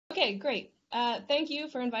Okay, great. Thank you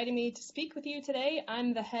for inviting me to speak with you today.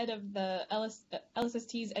 I'm the head of the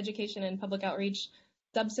LSST's Education and Public Outreach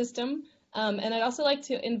subsystem. And I'd also like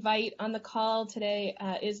to invite on the call today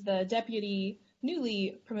is the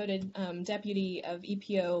newly promoted deputy of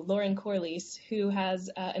EPO, Lauren Corliss, who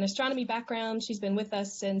has an astronomy background. She's been with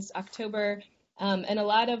us since October. And a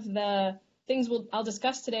lot of the things I'll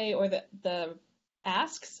discuss today, or the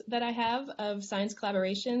asks that I have of science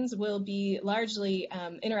collaborations, will be largely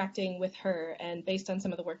interacting with her and based on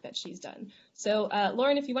some of the work that she's done. So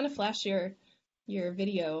Lauren, if you want to flash your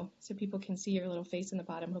video so people can see your little face in the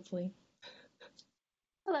bottom, hopefully.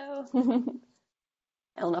 Hello.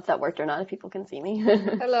 I don't know if that worked or not, if people can see me.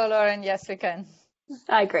 Hello, Lauren. Yes, we can.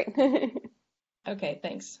 Hi, great. Okay,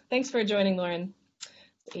 thanks. Thanks for joining, Lauren.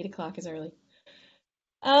 8 o'clock is early.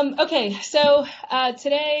 Okay, so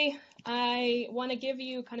today I want to give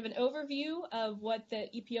you kind of an overview of what the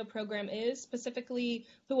EPO program is, specifically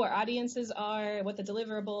who our audiences are, what the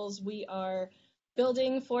deliverables we are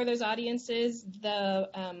building for those audiences, the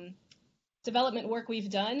development work we've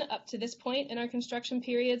done up to this point in our construction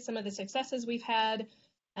period, some of the successes we've had,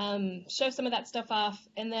 show some of that stuff off,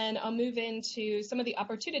 and then I'll move into some of the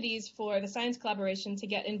opportunities for the science collaboration to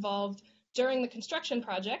get involved during the construction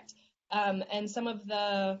project, and some of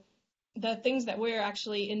the things that we're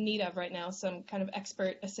actually in need of right now, some kind of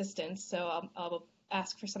expert assistance. So I'll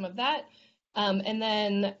ask for some of that, and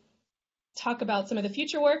then talk about some of the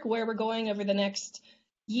future work, where we're going over the next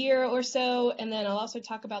year or so, and then I'll also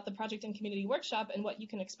talk about the project and community workshop and what you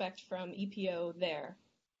can expect from EPO there.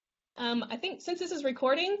 I think since this is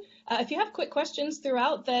recording, if you have quick questions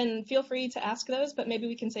throughout, then feel free to ask those, but maybe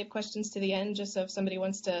we can save questions to the end, just so if somebody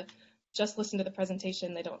wants to just listen to the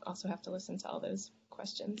presentation, they don't also have to listen to all those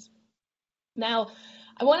questions. Now,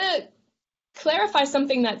 I want to clarify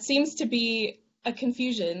something that seems to be a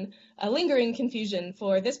confusion, a lingering confusion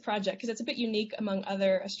for this project, because it's a bit unique among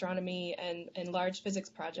other astronomy and large physics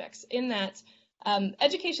projects, in that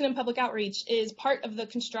education and public outreach is part of the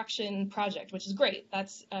construction project, which is great.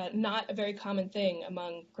 That's not a very common thing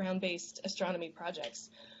among ground-based astronomy projects.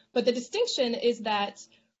 But the distinction is that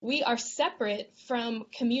we are separate from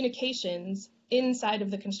communications inside of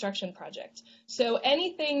the construction project. So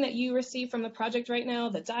anything that you receive from the project right now,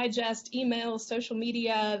 the digest, emails, social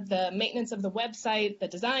media, the maintenance of the website, the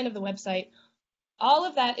design of the website, all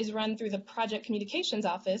of that is run through the project communications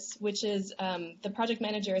office, which is the project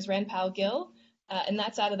manager is Ranpal Gill, and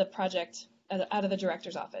that's out of the project, out of the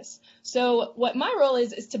director's office. So what my role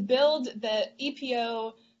is to build the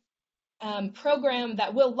EPO program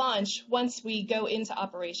that will launch once we go into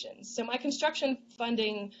operations. So my construction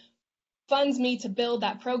funding funds me to build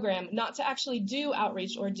that program, not to actually do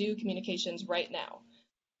outreach or do communications right now.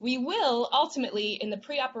 We will ultimately, in the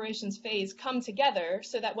pre-operations phase, come together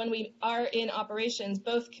so that when we are in operations,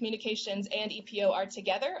 both communications and EPO are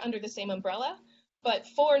together under the same umbrella. But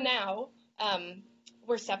for now,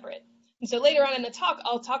 we're separate. And so later on in the talk,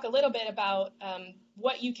 I'll talk a little bit about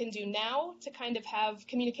what you can do now to kind of have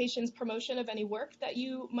communications promotion of any work that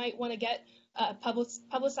you might want to get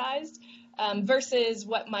publicized, versus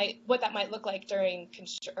what that might look like during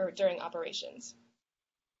operations.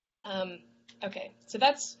 Okay, so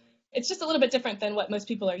it's just a little bit different than what most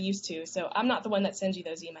people are used to. So I'm not the one that sends you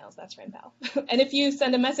those emails, that's Ranpal. And if you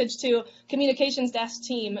send a message to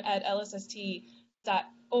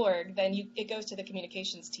communications-team@lsst.org, then it goes to the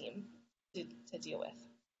communications team to deal with.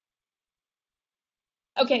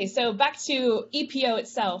 Okay, so back to EPO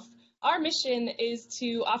itself. Our mission is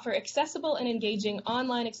to offer accessible and engaging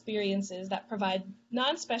online experiences that provide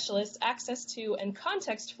non-specialists access to and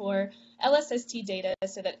context for LSST data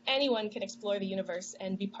so that anyone can explore the universe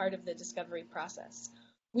and be part of the discovery process.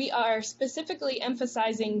 We are specifically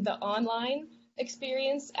emphasizing the online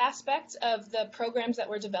experience aspect of the programs that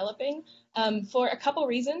we're developing for a couple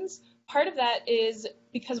reasons. Part of that is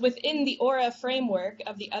because within the AURA framework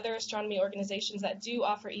of the other astronomy organizations that do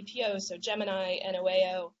offer EPO, so Gemini,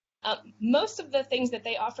 NOAO, most of the things that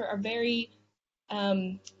they offer are very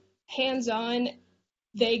hands-on.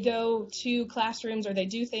 They go to classrooms or they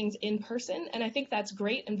do things in person, and I think that's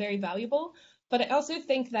great and very valuable. But I also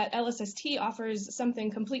think that LSST offers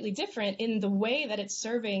something completely different in the way that it's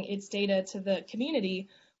serving its data to the community.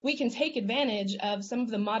 We can take advantage of some of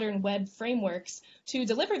the modern web frameworks to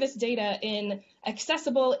deliver this data in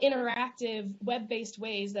accessible, interactive, web-based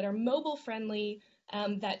ways that are mobile-friendly,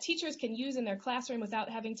 that teachers can use in their classroom without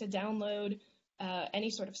having to download any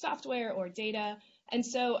sort of software or data. And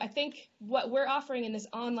so I think what we're offering in this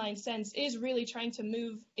online sense is really trying to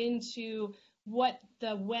move into what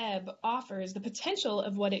the web offers, the potential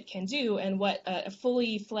of what it can do, and what a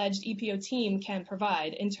fully fledged EPO team can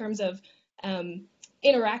provide in terms of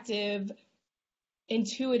interactive,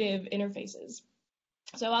 intuitive interfaces.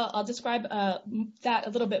 So I'll describe that a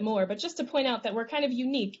little bit more, but just to point out that we're kind of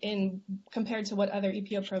unique in compared to what other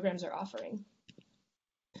EPO programs are offering.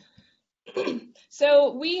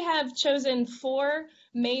 So we have chosen 4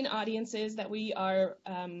 main audiences that we are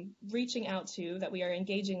reaching out to, that we are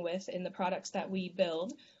engaging with in the products that we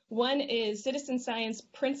build. One is citizen science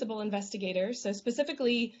principal investigators. So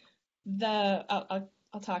specifically, I'll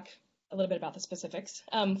talk a little bit about the specifics.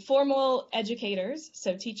 Formal educators,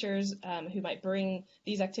 so teachers who might bring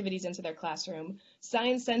these activities into their classroom.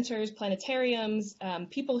 Science centers, planetariums,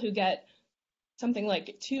 people who get something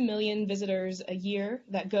like 2 million visitors a year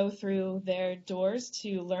that go through their doors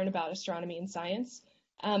to learn about astronomy and science.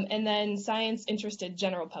 And then science-interested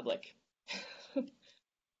general public.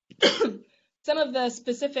 Some of the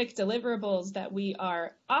specific deliverables that we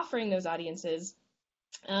are offering those audiences.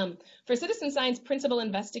 For citizen science principal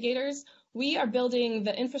investigators, we are building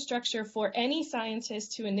the infrastructure for any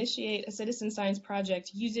scientist to initiate a citizen science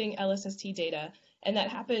project using LSST data, and that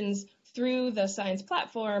happens through the science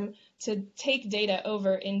platform to take data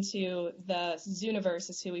over into the Zooniverse,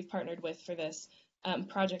 is who we've partnered with for this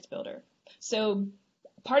project builder. So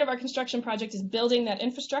part of our construction project is building that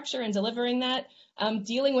infrastructure and delivering that,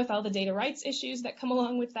 dealing with all the data rights issues that come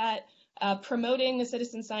along with that, promoting the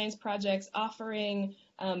citizen science projects, offering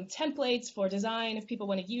templates for design if people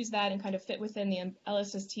want to use that and kind of fit within the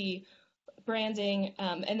LSST branding,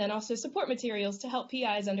 and then also support materials to help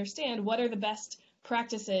PIs understand what are the best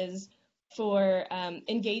practices for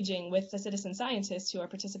engaging with the citizen scientists who are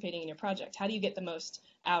participating in your project. How do you get the most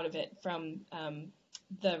out of it from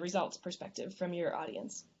the results perspective from your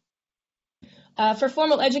audience? For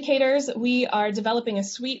formal educators, we are developing a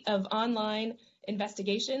suite of online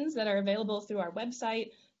investigations that are available through our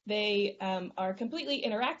website. They are completely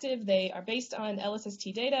interactive. They are based on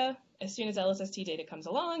LSST data. As soon as LSST data comes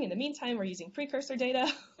along, in the meantime, we're using precursor data,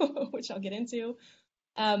 which I'll get into.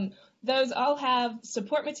 Those all have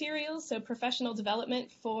support materials, so professional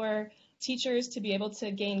development for teachers to be able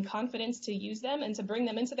to gain confidence to use them and to bring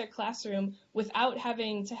them into their classroom without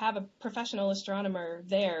having to have a professional astronomer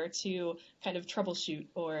there to kind of troubleshoot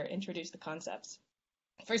or introduce the concepts.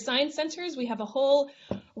 For science centers, we have a whole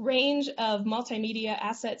range of multimedia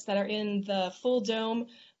assets that are in the full dome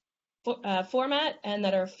format and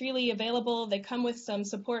that are freely available. They come with some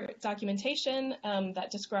support documentation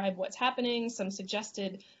that describe what's happening, some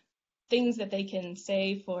suggested things that they can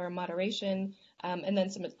say for moderation, and then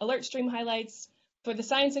some alert stream highlights. For the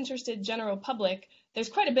science-interested general public, there's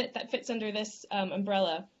quite a bit that fits under this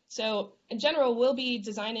umbrella. So in general, we'll be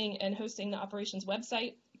designing and hosting the operations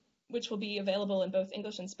website, which will be available in both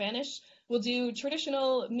English and Spanish. We'll do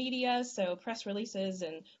traditional media, so press releases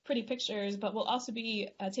and pretty pictures, but we'll also be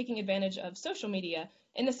taking advantage of social media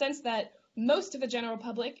in the sense that most of the general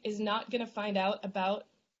public is not going to find out about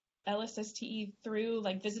LSST through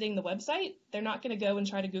like visiting the website. They're not going to go and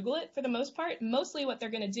try to Google it for the most part. Mostly what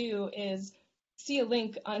they're going to do is see a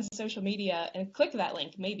link on social media and click that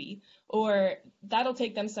link maybe, or that'll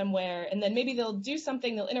take them somewhere, and then maybe they'll do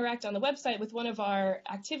something, they'll interact on the website with one of our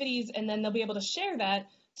activities, and then they'll be able to share that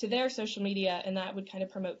to their social media, and that would kind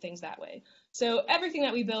of promote things that way. So everything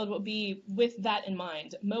that we build will be with that in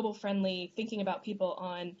mind, mobile friendly, thinking about people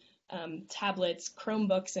on tablets,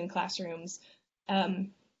 Chromebooks in classrooms,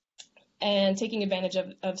 and taking advantage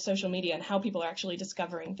of social media and how people are actually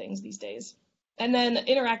discovering things these days. And then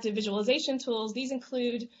interactive visualization tools, these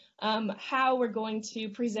include how we're going to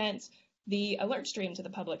present the alert stream to the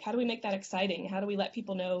public. How do we make that exciting? How do we let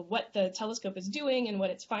people know what the telescope is doing and what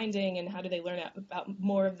it's finding, and how do they learn about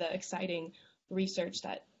more of the exciting research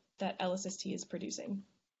that LSST is producing?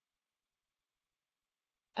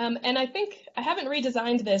 And I think I haven't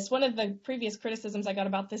redesigned this. One of the previous criticisms I got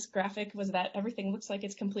about this graphic was that everything looks like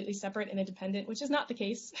it's completely separate and independent, which is not the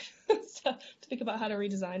case. So to think about how to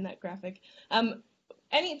redesign that graphic.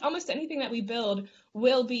 Almost anything that we build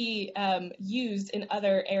will be used in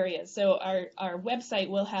other areas. So our website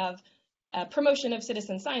will have a promotion of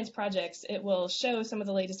citizen science projects. It will show some of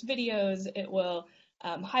the latest videos. It will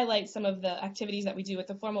highlight some of the activities that we do with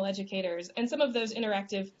the formal educators, and some of those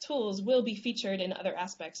interactive tools will be featured in other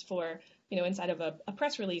aspects. For, inside of a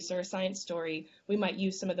press release or a science story, we might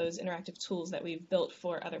use some of those interactive tools that we've built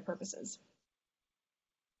for other purposes.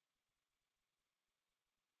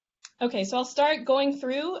 Okay, so I'll start going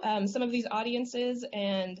through some of these audiences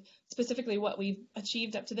and specifically what we've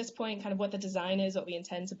achieved up to this point, kind of what the design is, what we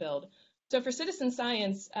intend to build. So for citizen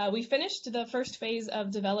science, we finished the first phase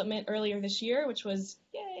of development earlier this year, which was,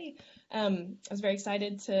 yay! I was very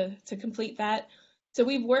excited to complete that. So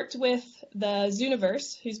we've worked with the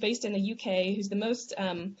Zooniverse, who's based in the UK, who's the most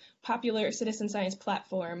popular citizen science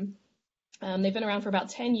platform. They've been around for about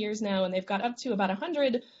 10 years now, and they've got up to about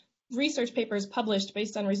 100 research papers published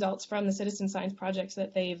based on results from the citizen science projects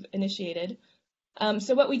that they've initiated.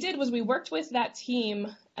 So what we did was we worked with that team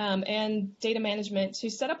and data management to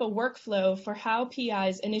set up a workflow for how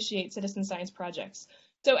PIs initiate citizen science projects.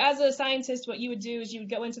 So as a scientist, what you would do is you would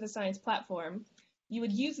go into the science platform. You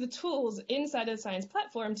would use the tools inside of the science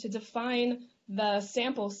platform to define the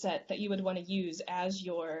sample set that you would want to use as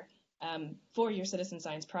your for your citizen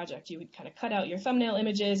science project. You would kind of cut out your thumbnail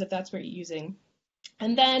images if that's what you're using.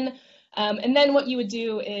 And then what you would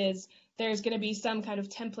do is there's going to be some kind of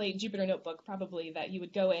template Jupyter notebook probably that you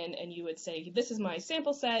would go in and you would say, this is my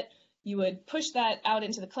sample set. You would push that out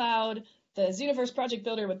into the cloud. The Zooniverse project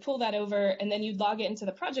builder would pull that over, and then you'd log it into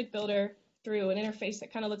the project builder through an interface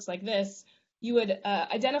that kind of looks like this. You would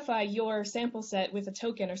identify your sample set with a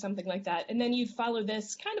token or something like that, and then you'd follow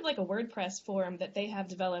this kind of like a WordPress form that they have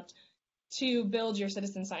developed to build your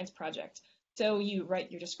citizen science project. So you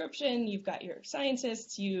write your description, you've got your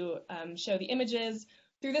scientists, you show the images.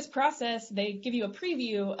 Through this process, they give you a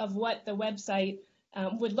preview of what the website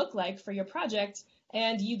would look like for your project,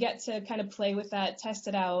 and you get to kind of play with that, test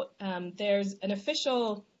it out. There's an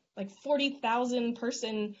official, like 40,000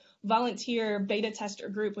 person volunteer beta tester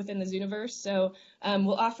group within the Zooniverse, so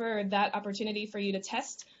we'll offer that opportunity for you to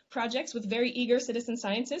test projects with very eager citizen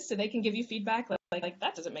scientists so they can give you feedback like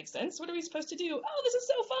that doesn't make sense. What are we supposed to do? Oh, this is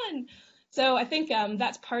so fun. So I think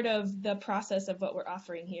that's part of the process of what we're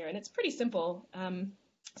offering here, and it's pretty simple.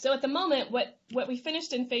 So at the moment, what we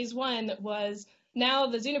finished in phase 1 was now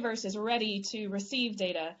the Zooniverse is ready to receive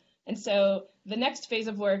data. And so the next phase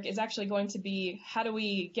of work is actually going to be how do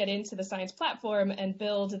we get into the science platform and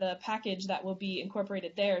build the package that will be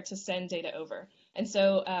incorporated there to send data over. And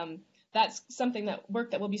so that's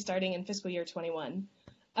work that we'll be starting in fiscal year 21.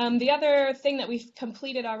 The other thing that we've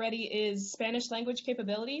completed already is Spanish language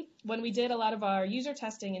capability. When we did a lot of our user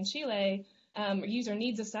testing in Chile, user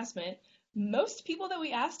needs assessment, most people that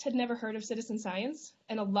we asked had never heard of citizen science,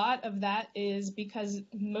 and a lot of that is because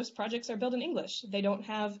most projects are built in English. They don't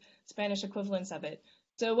have Spanish equivalents of it.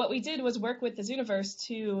 So what we did was work with the Zooniverse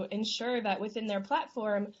to ensure that within their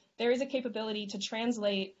platform, there is a capability to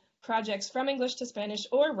translate projects from English to Spanish,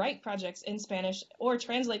 or write projects in Spanish, or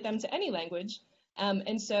translate them to any language.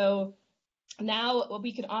 And so now what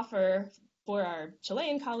we can offer for our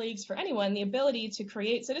Chilean colleagues, for anyone, the ability to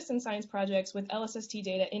create citizen science projects with LSST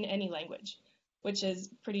data in any language, which is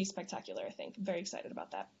pretty spectacular, I think. I'm very excited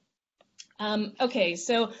about that. Okay,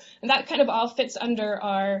 so that kind of all fits under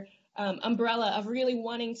our umbrella of really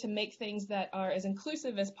wanting to make things that are as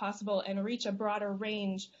inclusive as possible and reach a broader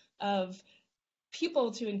range of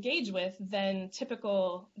people to engage with than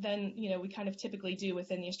we kind of typically do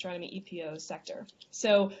within the astronomy EPO sector.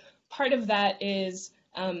 So part of that is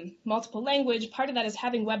multiple language. Part of that is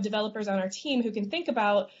having web developers on our team who can think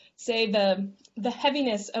about, say, the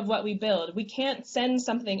heaviness of what we build. We can't send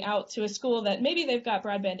something out to a school that maybe they've got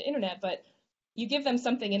broadband internet, but you give them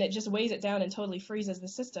something and it just weighs it down and totally freezes the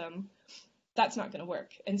system. That's not going to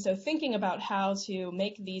work. And so thinking about how to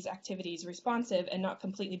make these activities responsive and not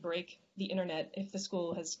completely break the internet if the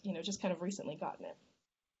school has, just kind of recently gotten it.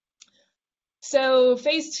 So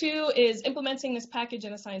phase 2 is implementing this package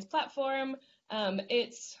in a science platform.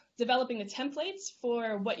 It's developing the templates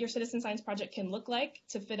for what your citizen science project can look like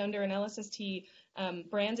to fit under an LSST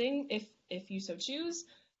branding if you so choose.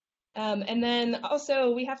 And then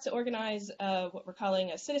also we have to organize what we're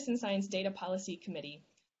calling a citizen science data policy committee,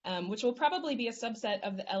 which will probably be a subset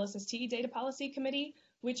of the LSST data policy committee,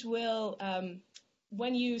 which will,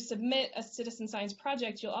 when you submit a citizen science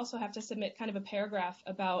project, you'll also have to submit kind of a paragraph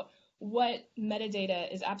about what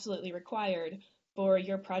metadata is absolutely required for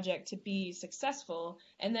your project to be successful.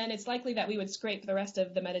 And then it's likely that we would scrape the rest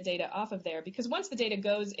of the metadata off of there, because once the data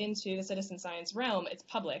goes into the citizen science realm, it's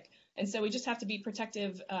public. And so we just have to be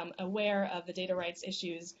protective, aware of the data rights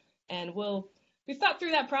issues. And we've thought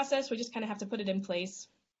through that process. We just kind of have to put it in place.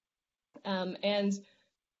 And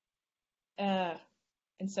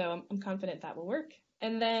so I'm confident that will work.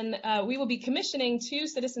 And then we will be commissioning 2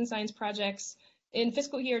 citizen science projects in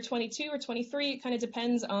fiscal year 22 or 23. It kind of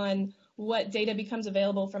depends on what data becomes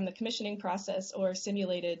available from the commissioning process or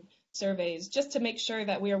simulated surveys, just to make sure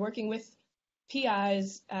that we are working with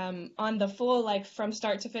PIs on the full, from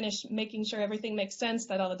start to finish, making sure everything makes sense,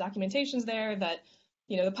 that all the documentation's there, that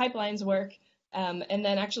the pipelines work, and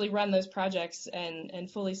then actually run those projects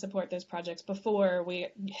and fully support those projects before we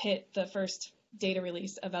hit the first data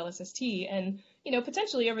release of LSST. And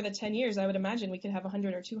potentially over the 10 years, I would imagine we could have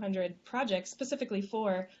 100 or 200 projects specifically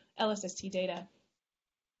for LSST data.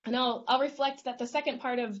 And I'll reflect that the second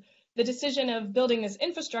part of the decision of building this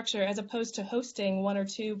infrastructure as opposed to hosting one or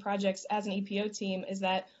two projects as an EPO team is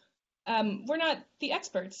that we're not the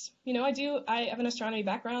experts. I have an astronomy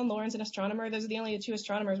background. Lauren's an astronomer. Those are the only two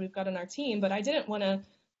astronomers we've got on our team, but I didn't want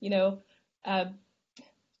to, uh,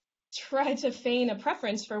 try to feign a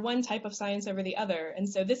preference for one type of science over the other. And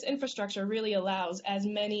so this infrastructure really allows as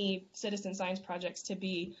many citizen science projects to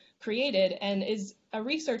be created and is a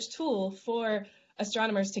research tool for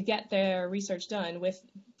astronomers to get their research done with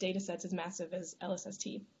data sets as massive as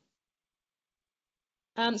LSST.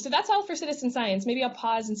 So that's all for citizen science. Maybe I'll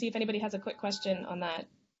pause and see if anybody has a quick question on that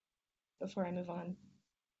before I move on.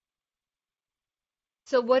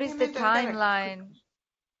 So what is Hey, the Meg, I've got a timeline?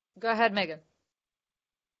 Go ahead, Megan.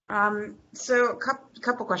 So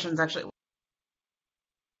couple questions actually.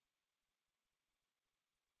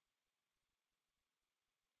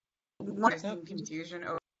 One is some confusion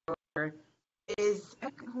over is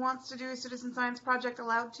who wants to do a citizen science project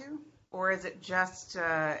allowed to, or is it just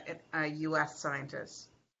a U.S. scientist?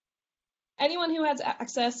 Anyone who has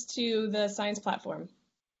access to the science platform.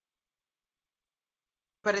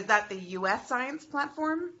 But is that the U.S. science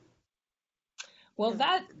platform? Well,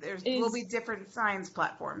 will be different science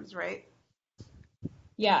platforms, right?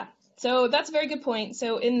 Yeah, so that's a very good point.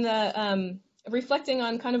 So in the reflecting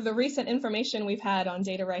on kind of the recent information we've had on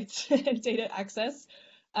data rights and data access,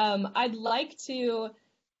 I'd like to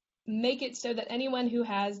make it so that anyone who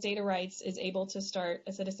has data rights is able to start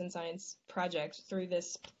a citizen science project through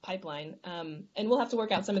this pipeline. And we'll have to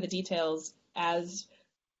work out some of the details as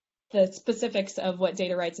the specifics of what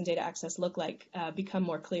data rights and data access look like become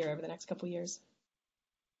more clear over the next couple years.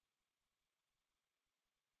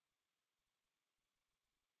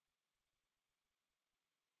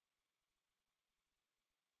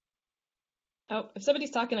 Oh, if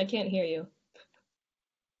somebody's talking, I can't hear you.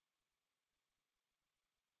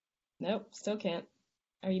 Nope, still can't.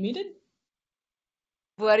 Are you muted?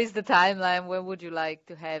 What is the timeline? When would you like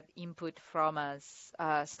to have input from us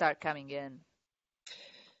start coming in?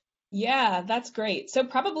 Yeah, that's great. So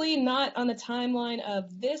probably not on the timeline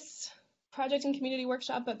of this project and community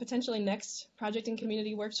workshop, but potentially next project and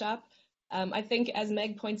community workshop. I think, as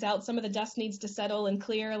Meg points out, some of the dust needs to settle and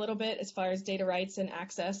clear a little bit as far as data rights and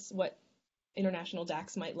access, what international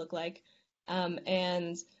DACs might look like.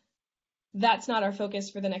 And that's not our focus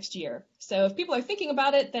for the next year. So if people are thinking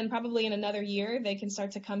about it, then probably in another year, they can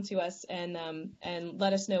start to come to us and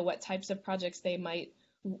let us know what types of projects they might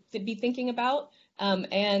be thinking about.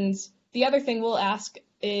 And the other thing we'll ask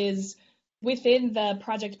is, within the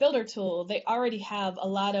project builder tool, they already have a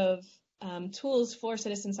lot of tools for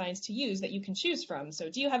citizen science to use that you can choose from. So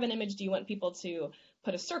do you have an image? Do you want people to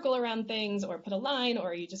put a circle around things or put a line, or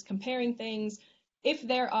are you just comparing things? If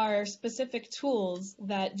there are specific tools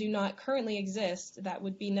that do not currently exist that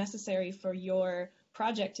would be necessary for your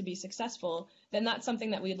project to be successful, then that's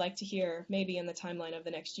something that we'd like to hear maybe in the timeline of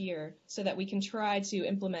the next year so that we can try to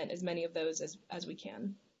implement as many of those as we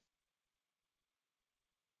can.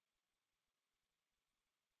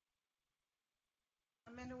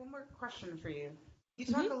 Amanda, one more question for you. You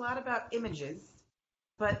talk a lot about images,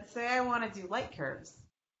 but say I want to do light curves.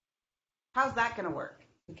 How's that going to work?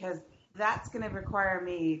 Because that's going to require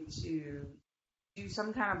me to do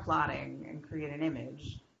some kind of plotting and create an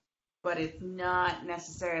image, but it's not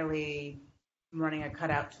necessarily running a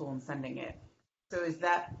cutout tool and sending it. So is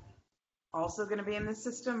that also going to be in the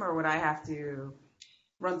system, or would I have to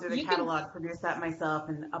run through the catalog, produce that myself,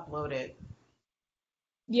 and upload it?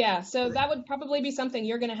 Yeah, so that would probably be something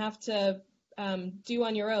you're going to have to do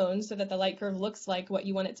on your own so that the light curve looks like what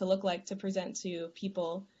you want it to look like to present to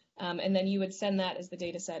people. And then you would send that as the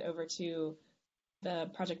data set over to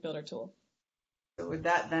the project builder tool. So would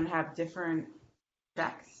that then have different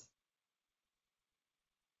checks?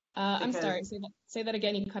 I'm sorry, say that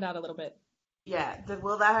again, you cut out a little bit. Yeah,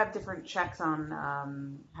 will that have different checks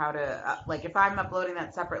on how to, like if I'm uploading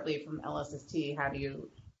that separately from LSST,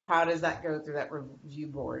 how does that go through that review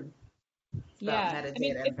board? About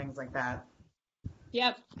metadata and things like that.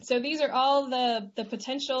 Yep. So these are all the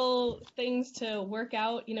potential things to work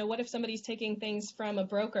out. What if somebody's taking things from a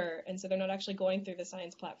broker and so they're not actually going through the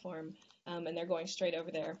science platform and they're going straight over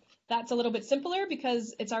there? That's a little bit simpler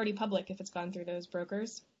because it's already public if it's gone through those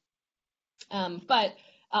brokers. But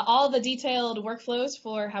all the detailed workflows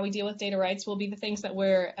for how we deal with data rights will be the things that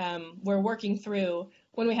we're working through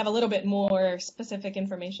when we have a little bit more specific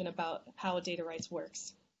information about how data rights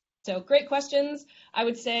works. So great questions. I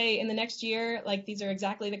would say in the next year, like these are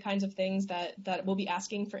exactly the kinds of things that we'll be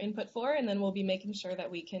asking for input for, and then we'll be making sure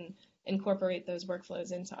that we can incorporate those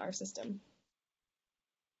workflows into our system.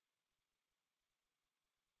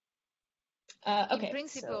 In Okay,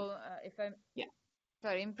 principle, if I'm yeah.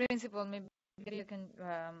 sorry, in principle, maybe you can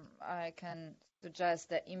I can suggest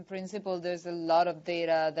that in principle there's a lot of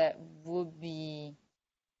data that would be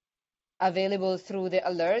available through the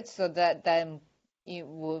alerts, so that then it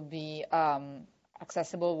will be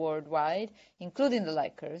accessible worldwide, including the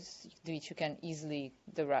light curves, which you can easily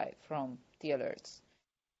derive from the alerts.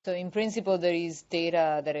 So in principle, there is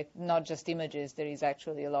data that not just images. There is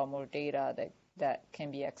actually a lot more data that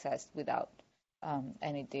can be accessed without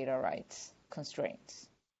any data rights constraints.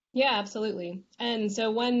 Yeah, absolutely. And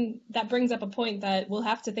so that brings up a point that we'll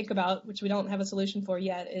have to think about, which we don't have a solution for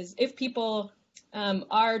yet, is if people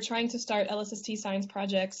are trying to start LSST science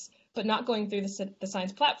projects, but not going through the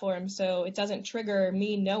science platform, so it doesn't trigger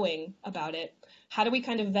me knowing about it, how do we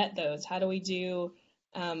kind of vet those? How do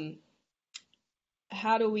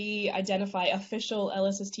we identify official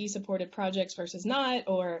LSST supported projects versus not,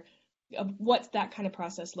 or what's that kind of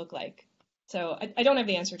process look like? So I don't have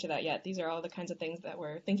the answer to that yet. These are all the kinds of things that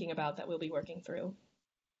we're thinking about that we'll be working through.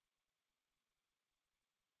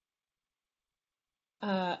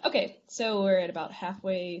 Okay, so we're at about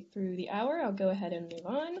halfway through the hour. I'll go ahead and move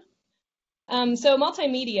on. So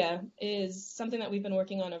multimedia is something that we've been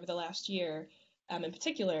working on over the last year. In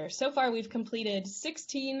particular, so far we've completed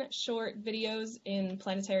 16 short videos in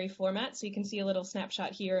planetary format. So you can see a little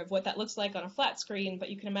snapshot here of what that looks like on a flat screen, but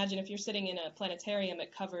you can imagine if you're sitting in a planetarium,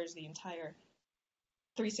 it covers the entire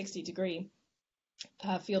 360-degree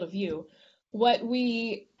field of view. What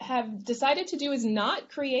we have decided to do is not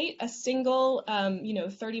create a single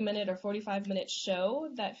 30-minute or 45-minute show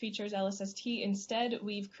that features LSST. Instead,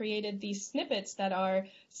 we've created these snippets that are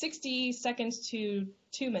 60 seconds to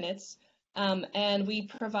 2 minutes, and we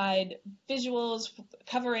provide visuals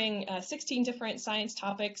covering 16 different science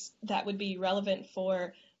topics that would be relevant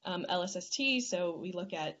for LSST. So we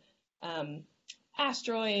look at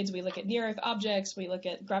asteroids, we look at near-Earth objects, we look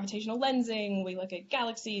at gravitational lensing, we look at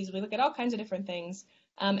galaxies, we look at all kinds of different things.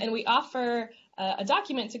 And we offer a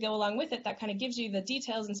document to go along with it that kind of gives you the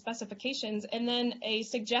details and specifications, and then a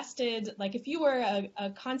suggested, like if you were a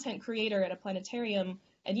content creator at a planetarium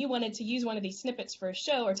and you wanted to use one of these snippets for a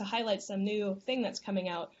show or to highlight some new thing that's coming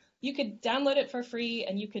out, you could download it for free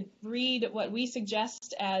and you could read what we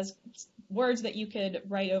suggest as words that you could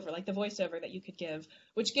write over, like the voiceover that you could give,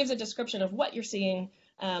 which gives a description of what you're seeing,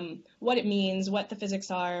 what it means, what the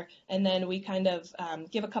physics are, and then we kind of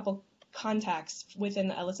give a couple contacts within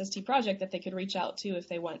the LSST project that they could reach out to if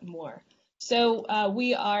they want more. So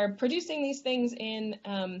we are producing these things in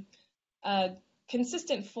a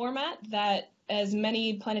consistent format that as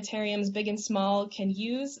many planetariums, big and small, can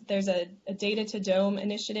use. There's a Data to Dome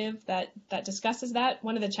initiative that discusses that.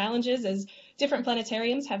 One of the challenges is different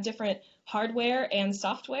planetariums have different hardware and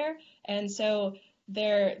software, and so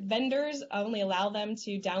their vendors only allow them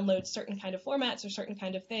to download certain kind of formats or certain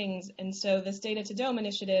kind of things. And so this Data to Dome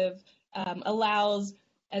initiative allows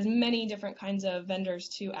as many different kinds of vendors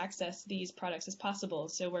to access these products as possible.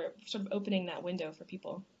 So we're sort of opening that window for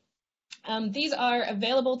people. These are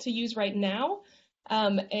available to use right now,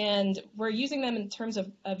 and we're using them in terms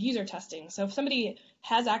of user testing. So if somebody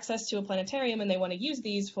has access to a planetarium and they want to use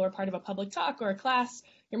these for part of a public talk or a class,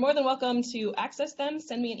 you're more than welcome to access them.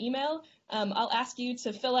 Send me an email. I'll ask you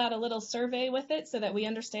to fill out a little survey with it so that we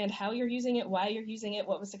understand how you're using it, why you're using it,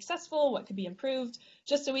 what was successful, what could be improved,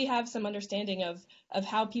 just so we have some understanding of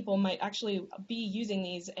how people might actually be using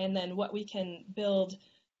these, and then what we can build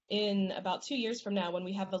in about 2 years from now when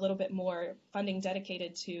we have a little bit more funding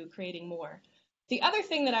dedicated to creating more. The other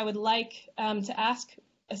thing that I would like to ask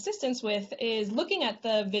assistance with is looking at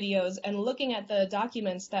the videos and looking at the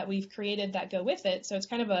documents that we've created that go with it. So it's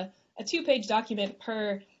kind of a 2-page document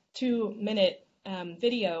per 2-minute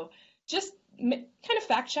video. Just kind of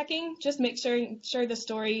fact-checking, just make sure the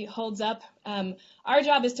story holds up. Our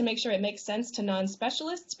job is to make sure it makes sense to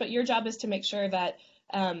non-specialists, but your job is to make sure that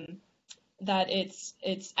that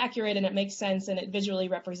it's accurate and it makes sense and it visually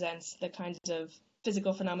represents the kinds of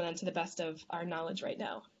physical phenomena to the best of our knowledge right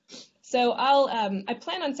now. So I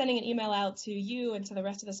plan on sending an email out to you and to the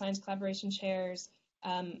rest of the science collaboration chairs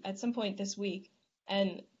at some point this week,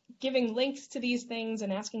 and giving links to these things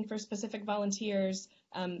and asking for specific volunteers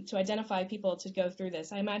to identify people to go through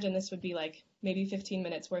this. I imagine this would be like maybe 15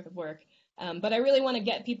 minutes worth of work, but I really want to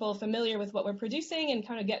get people familiar with what we're producing and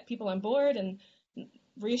kind of get people on board and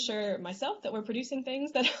reassure myself that we're producing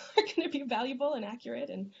things that are going to be valuable and accurate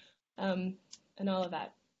and all of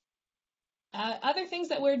that. Other things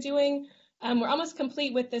that we're doing, we're almost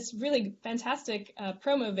complete with this really fantastic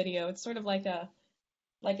promo video. It's sort of like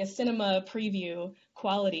a cinema preview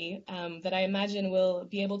quality that I imagine we'll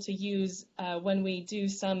be able to use when we do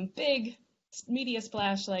some big media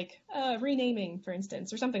splash like renaming, for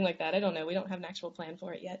instance, or something like that. I don't know. We don't have an actual plan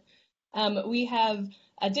for it yet. We have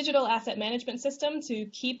a digital asset management system to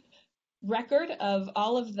keep record of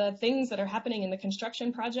all of the things that are happening in the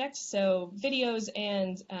construction project. So videos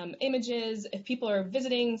and images. If people are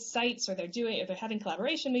visiting sites or if they're having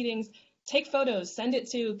collaboration meetings, take photos, send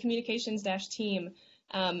it to communications-team.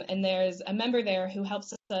 And there's a member there who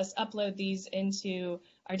helps us upload these into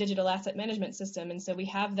our digital asset management system. And so we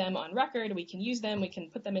have them on record. We can use them. We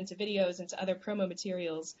can put them into videos, into other promo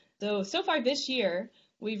materials. So far this year,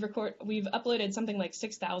 we've uploaded something like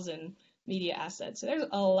 6,000 media assets. So there's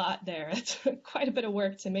a lot there. It's quite a bit of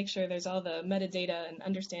work to make sure there's all the metadata and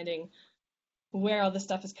understanding where all the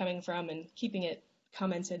stuff is coming from and keeping it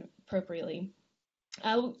commented appropriately.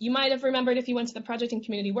 You might have remembered if you went to the Project and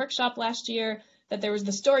Community Workshop last year that there was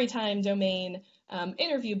the Storytime domain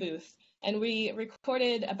interview booth, and we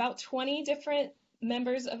recorded about 20 different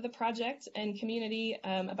members of the project and community.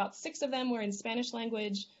 About 6 of them were in Spanish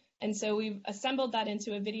language, and so we've assembled that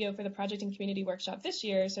into a video for the Project and Community Workshop this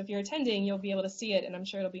year. So if you're attending, you'll be able to see it, and I'm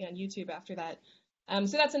sure it'll be on YouTube after that.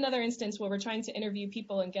 So that's another instance where we're trying to interview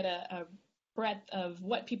people and get a breadth of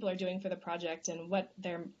what people are doing for the project and what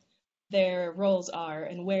their roles are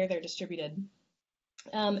and where they're distributed.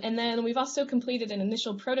 And then we've also completed an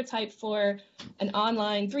initial prototype for an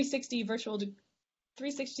online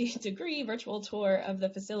 360-degree virtual tour of the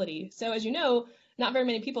facility. So as you know, not very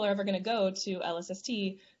many people are ever going to go to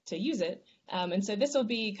LSST to use it. And so this will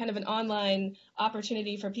be kind of an online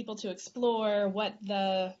opportunity for people to explore what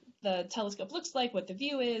the telescope looks like, what the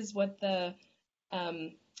view is, what the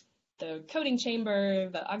coding chamber,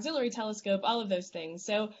 the auxiliary telescope, all of those things.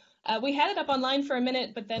 So we had it up online for a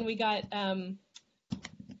minute, but then we got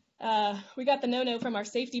the no-no from our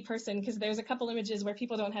safety person because there's a couple images where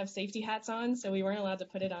people don't have safety hats on, so we weren't allowed to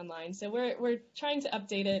put it online. So we're trying to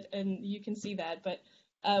update it, and you can see that. But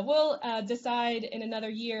we'll decide in another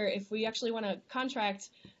year if we actually want to contract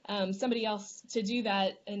somebody else to do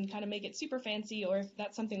that and kind of make it super fancy, or if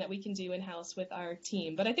that's something that we can do in-house with our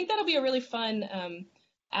team. But I think that'll be a really fun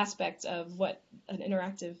aspect of what an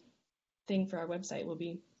interactive thing for our website will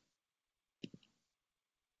be.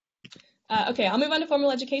 Okay, I'll move on to formal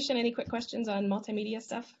education. Any quick questions on multimedia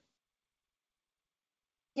stuff?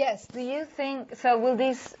 Yes, do you think, so will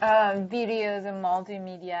these videos and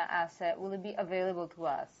multimedia asset, will it be available to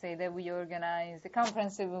us? Say that we organize a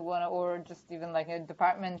conference that we want to, or just even like a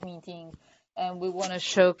department meeting, and we want to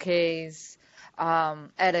showcase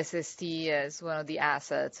LSST as one of the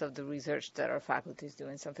assets of the research that our faculty is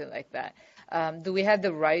doing, something like that. Do we have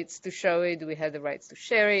the rights to show it? Do we have the rights to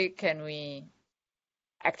share it? Can we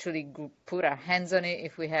actually put our hands on it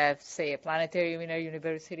if we have, say, a planetarium in our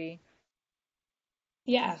university?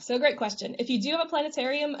 Yeah, so great question. If you do have a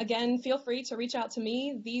planetarium, again, feel free to reach out to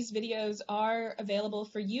me. These videos are available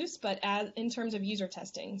for use, but in terms of user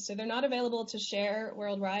testing. So they're not available to share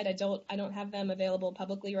worldwide. I don't have them available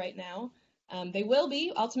publicly right now. They will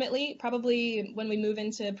be ultimately, probably when we move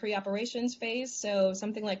into pre-operations phase. So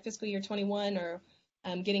something like fiscal year 21 or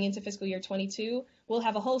getting into fiscal year 22, we'll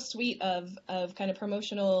have a whole suite of kind of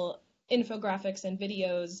promotional infographics and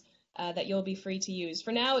videos that you'll be free to use.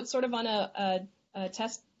 For now, it's sort of on a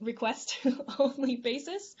test request only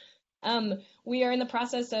basis. We are in the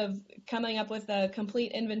process of coming up with a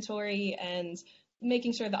complete inventory and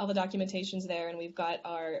making sure that all the documentation's there and we've got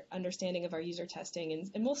our understanding of our user testing,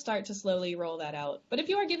 and we'll start to slowly roll that out. But if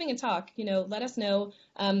you are giving a talk, let us know.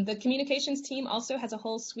 The communications team also has a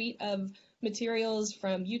whole suite of materials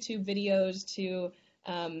from YouTube videos to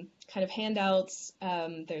kind of handouts.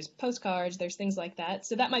 There's postcards, there's things like that.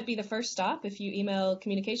 So that might be the first stop if you email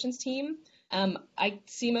communications team. I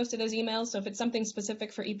see most of those emails, so if it's something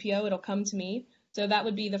specific for EPO, it'll come to me. So that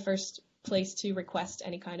would be the first place to request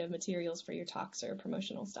any kind of materials for your talks or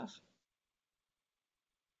promotional stuff.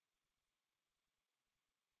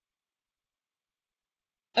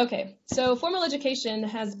 Okay, so formal education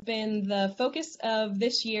has been the focus of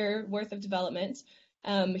this year worth of development.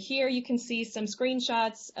 Here you can see some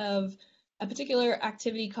screenshots of a particular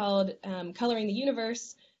activity called Coloring the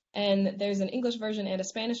Universe. And there's an English version and a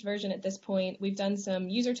Spanish version at this point. We've done some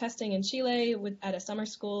user testing in Chile at a summer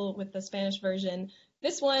school with the Spanish version.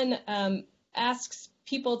 This one asks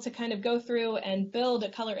people to kind of go through and build a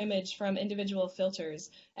color image from individual filters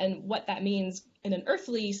and what that means in an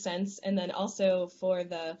earthly sense, and then also for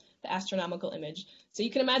the astronomical image. So you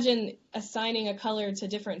can imagine assigning a color to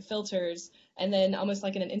different filters, and then almost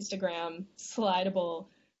like in an Instagram slidable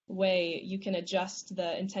way, you can adjust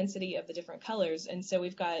the intensity of the different colors. And so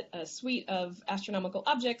we've got a suite of astronomical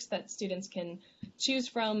objects that students can choose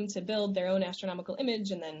from to build their own astronomical image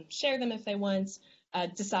and then share them if they want.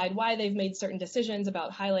 decide why they've made certain decisions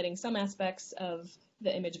about highlighting some aspects of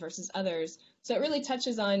the image versus others. So it really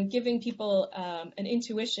touches on giving people an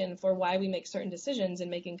intuition for why we make certain decisions in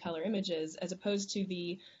making color images, as opposed to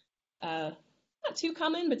the not too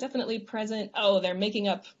common, but definitely present, oh, they're making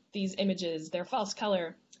up these images, they're false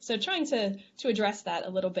color. So trying to address that a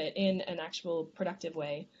little bit in an actual productive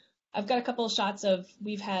way. I've got a couple of shots of,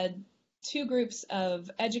 we've had 2 groups of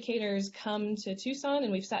educators come to Tucson,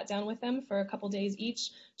 and we've sat down with them for a couple days each,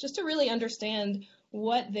 just to really understand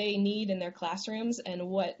what they need in their classrooms, and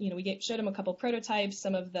what, we showed them a couple prototypes,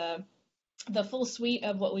 some of the full suite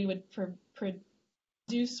of what we would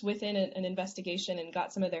produce within an investigation, and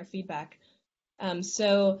got some of their feedback.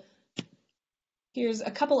 So here's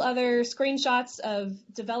a couple other screenshots of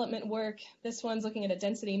development work. This one's looking at a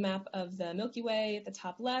density map of the Milky Way at the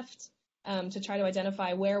top left, to try to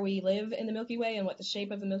identify where we live in the Milky Way and what the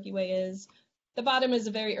shape of the Milky Way is. The bottom is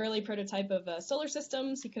a very early prototype of a solar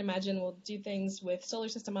system. So you can imagine we'll do things with solar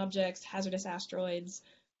system objects, hazardous asteroids,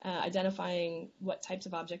 identifying what types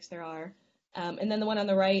of objects there are. And then the one on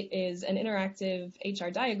the right is an interactive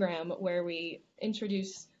HR diagram where we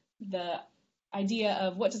introduce the idea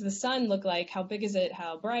of what does the sun look like, how big is it,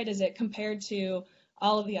 how bright is it, compared to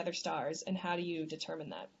all of the other stars, and how do you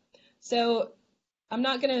determine that. So I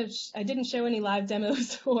didn't show any live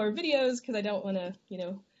demos or videos because I don't want to,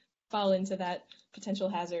 fall into that potential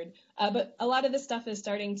hazard. But a lot of this stuff is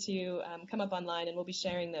starting to come up online, and we'll be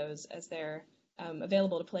sharing those as they're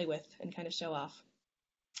available to play with and kind of show off.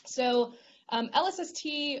 So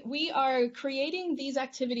LSST, we are creating these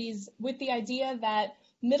activities with the idea that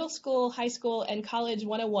middle school, high school, and college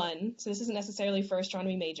 101, so this isn't necessarily for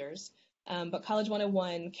astronomy majors, but college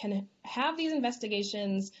 101 can have these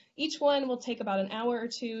investigations. Each one will take about an hour or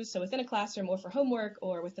 2, so within a classroom or for homework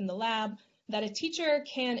or within the lab, that a teacher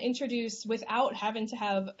can introduce without having to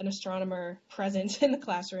have an astronomer present in the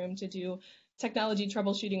classroom to do technology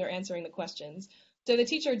troubleshooting or answering the questions. So the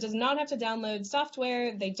teacher does not have to download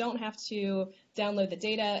software. They don't have to download the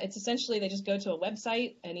data. It's essentially they just go to a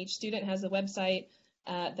website, and each student has a website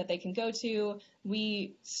that they can go to.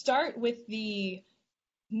 We start with the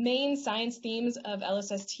main science themes of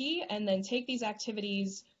LSST, and then take these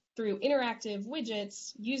activities through interactive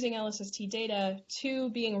widgets using LSST data to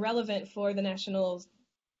being relevant for the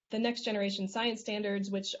next generation science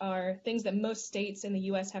standards, which are things that most states in the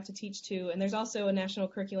US have to teach to. And there's also a national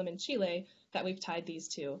curriculum in Chile that we've tied these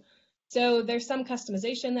to. So there's some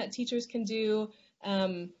customization that teachers can do.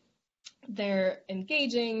 They're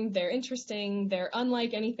engaging, they're interesting, they're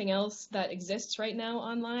unlike anything else that exists right now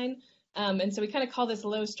online. And so we kind of call this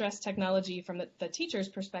low stress technology from the teacher's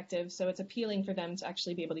perspective. So it's appealing for them to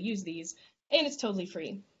actually be able to use these, and it's totally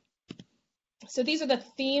free. So these are the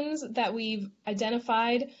themes that we've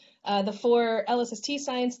identified, the 4 LSST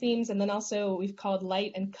science themes, and then also we've called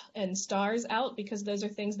light and stars out, because those are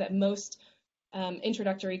things that most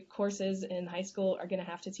introductory courses in high school are going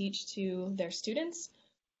to have to teach to their students.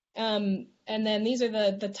 And then these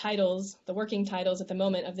are the titles, the working titles at the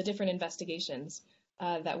moment of the different investigations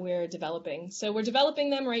that we're developing. So we're developing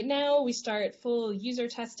them right now. We start full user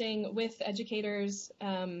testing with educators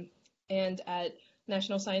and at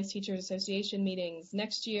National Science Teachers Association meetings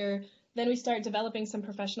next year. Then we start developing some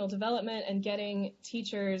professional development and getting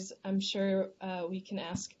teachers. I'm sure we can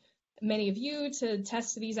ask many of you to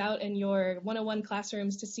test these out in your 101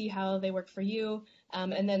 classrooms to see how they work for you.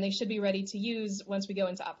 And then they should be ready to use once we go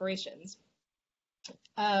into operations.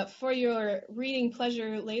 For your reading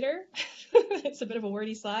pleasure later, it's a bit of a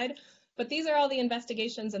wordy slide, but these are all the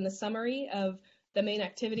investigations and the summary of the main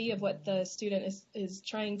activity of what the student is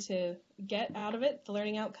trying to get out of it, the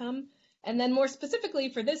learning outcome. And then more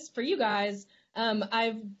specifically for you guys,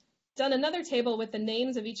 I've done another table with the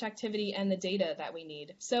names of each activity and the data that we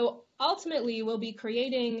need. So ultimately, we'll be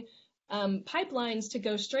creating pipelines to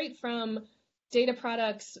go straight from data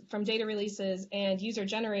products, from data releases, and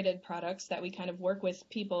user-generated products that we kind of work with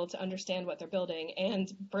people to understand what they're building,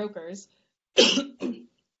 and brokers,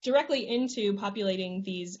 directly into populating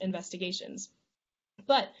these investigations.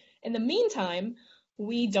 But in the meantime,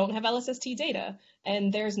 we don't have LSST data,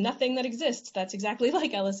 and there's nothing that exists that's exactly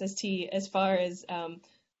like LSST as far as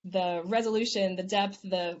the resolution, the depth,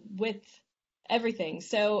 the width, everything.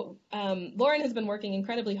 So Lauren has been working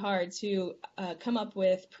incredibly hard to come up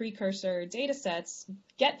with precursor data sets,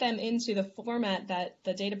 get them into the format that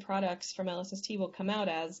the data products from LSST will come out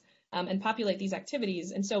as, and populate these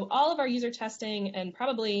activities. And so all of our user testing, and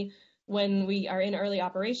probably when we are in early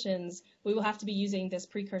operations, we will have to be using this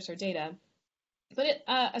precursor data. But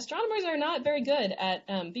astronomers are not very good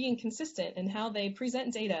at being consistent in how they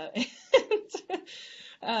present data.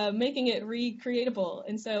 making it recreatable.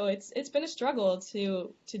 And so it's been a struggle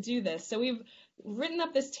to do this. So we've written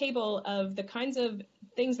up this table of the kinds of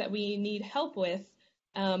things that we need help with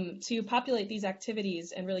to populate these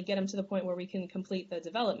activities and really get them to the point where we can complete the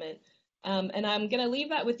development. And I'm going to leave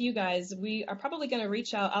that with you guys. We are probably going to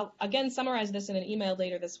reach out. I'll again summarize this in an email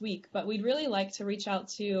later this week, but we'd really like to reach out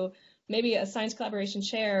to maybe a science collaboration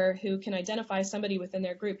chair who can identify somebody within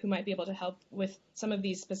their group who might be able to help with some of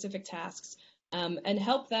these specific tasks and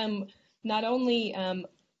help them not only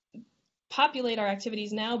populate our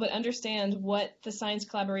activities now, but understand what the science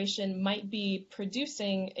collaboration might be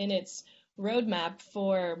producing in its roadmap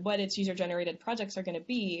for what its user-generated projects are going to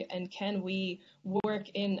be, and can we work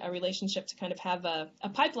in a relationship to kind of have a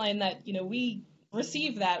pipeline that, you know, we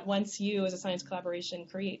receive that once you as a science collaboration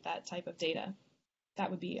create that type of data. That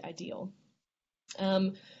would be ideal.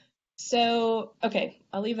 So, okay,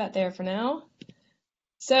 I'll leave that there for now.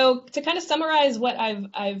 So to kind of summarize what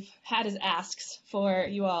I've had as asks for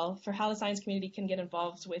you all for how the science community can get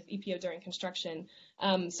involved with EPO during construction.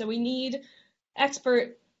 So we need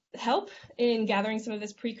expert help in gathering some of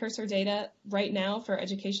this precursor data right now for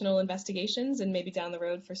educational investigations and maybe down the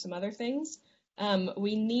road for some other things.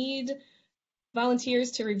 We need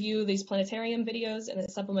volunteers to review these planetarium videos and the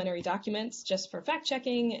supplementary documents just for fact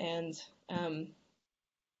checking and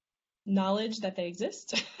knowledge that they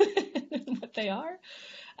exist and what they are.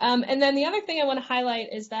 And then the other thing I want to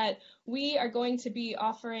highlight is that we are going to be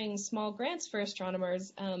offering small grants for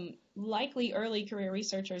astronomers, likely early career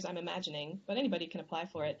researchers, I'm imagining, but anybody can apply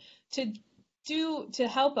for it, to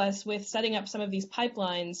help us with setting up some of these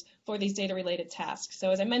pipelines for these data-related tasks. So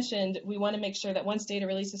as I mentioned, we want to make sure that once data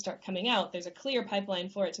releases start coming out, there's a clear pipeline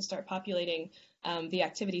for it to start populating the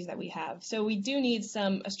activities that we have. So we do need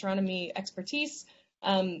some astronomy expertise.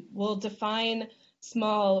 We'll define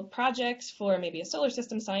small projects for maybe a solar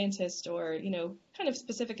system scientist or, you know, kind of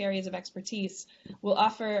specific areas of expertise. We'll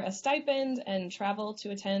offer a stipend and travel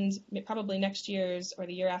to attend probably next year's or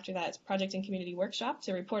the year after that project and community workshop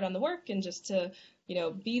to report on the work and just to, you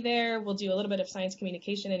know, be there. We'll do a little bit of science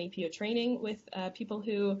communication and EPO training with people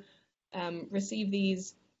who receive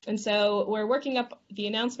these. And so we're working up the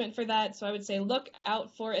announcement for that. So I would say look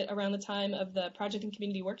out for it around the time of the project and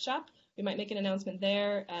community workshop. We might make an announcement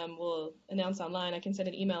there. We'll announce online. I can send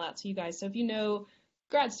an email out to you guys. So if you know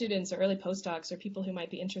grad students or early postdocs or people who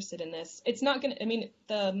might be interested in this, it's not going to, I mean,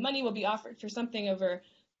 the money will be offered for something over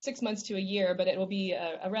 6 months to a year, but it will be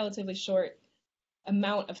a relatively short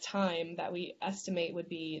amount of time that we estimate would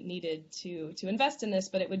be needed to invest in this,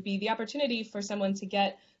 but it would be the opportunity for someone to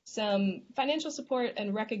get some financial support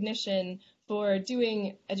and recognition for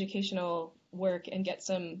doing educational work and get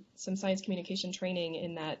some science communication training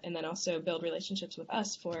in that, and then also build relationships with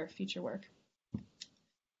us for future work.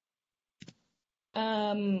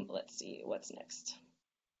 Let's see, what's next?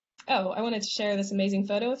 Oh, I wanted to share this amazing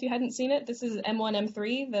photo if you hadn't seen it. This is M1,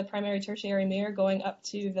 M3, the primary tertiary mirror going up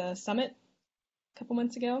to the summit a couple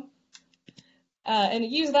months ago. And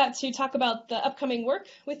use that to talk about the upcoming work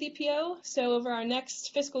with EPO. So over our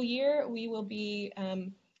next fiscal year, we will be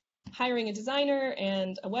hiring a designer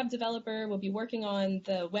and a web developer. We'll be working on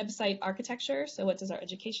the website architecture. So what does our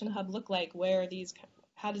education hub look like? Where are these,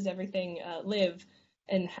 how does everything live?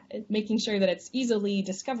 And making sure that it's easily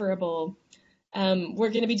discoverable. We're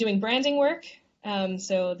going to be doing branding work.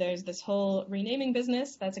 So there's this whole renaming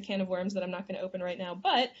business. That's a can of worms that I'm not going to open right now.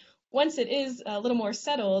 But once it is a little more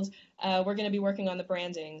settled, we're going to be working on the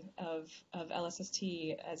branding of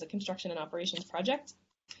LSST as a construction and operations project.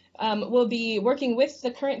 We'll be working with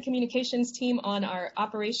the current communications team on our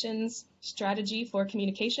operations strategy for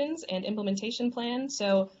communications and implementation plan.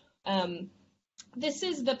 So this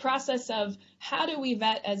is the process of how do we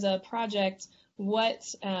vet as a project what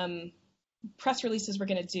press releases we're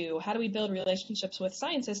going to do? How do we build relationships with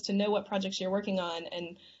scientists to know what projects you're working on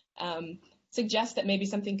and suggest that maybe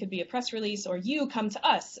something could be a press release, or you come to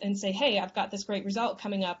us and say, hey, I've got this great result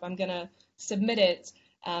coming up. I'm going to submit it.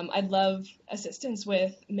 I'd love assistance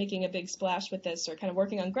with making a big splash with this, or kind of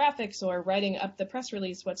working on graphics or writing up the press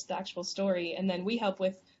release. What's the actual story? And then we help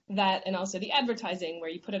with that, and also the advertising where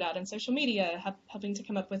you put it out on social media, helping to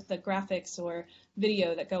come up with the graphics or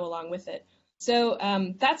video that go along with it. So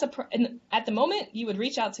that's and at the moment, you would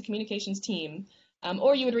reach out to communications team,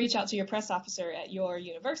 or you would reach out to your press officer at your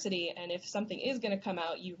university. And if something is going to come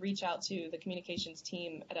out, you reach out to the communications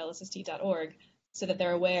team at lsst.org so that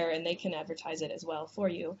they're aware and they can advertise it as well for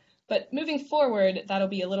you. But moving forward, that'll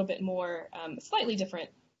be a little bit more slightly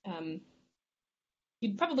different.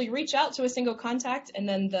 You'd probably reach out to a single contact, and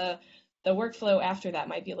then the workflow after that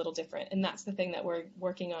might be a little different. And that's the thing that we're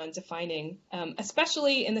working on defining,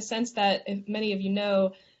 especially in the sense that, if many of you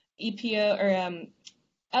know, EPO or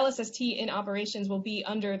LSST in operations will be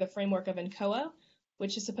under the framework of NCOA,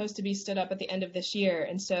 which is supposed to be stood up at the end of this year.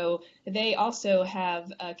 And so they also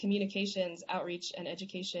have a communications, outreach, and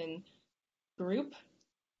education group.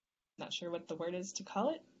 Not sure what the word is to call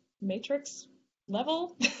it. Matrix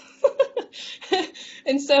level.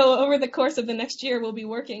 And so over the course of the next year, we'll be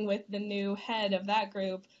working with the new head of that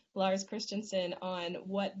group, Lars Christensen, on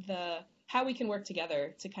how we can work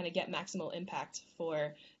together to kind of get maximal impact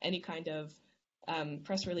for any kind of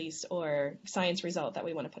press release or science result that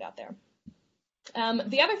we want to put out there.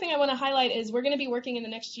 The other thing I want to highlight is we're going to be working in the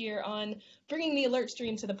next year on bringing the alert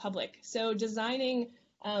stream to the public. So designing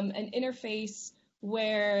an interface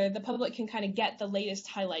where the public can kind of get the latest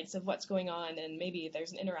highlights of what's going on, and maybe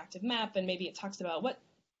there's an interactive map, and maybe it talks about what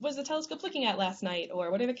was the telescope looking at last night,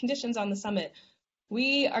 or what are the conditions on the summit.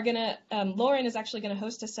 We are going to, Lauren is actually going to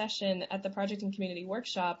host a session at the Project and Community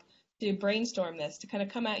Workshop to brainstorm this, to kind of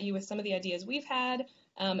come at you with some of the ideas we've had,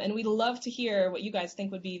 and we'd love to hear what you guys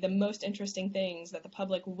think would be the most interesting things that the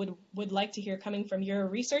public would like to hear coming from your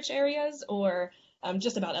research areas, or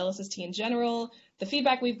just about LSST in general. The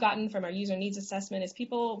feedback we've gotten from our user needs assessment is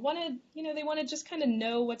people they want to just kind of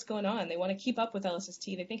know what's going on. They want to keep up with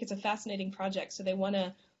LSST. They think it's a fascinating project, so they want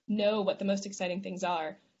to know what the most exciting things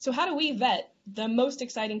are. So how do we vet the most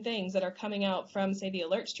exciting things that are coming out from, say, the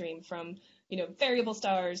alert stream, from variable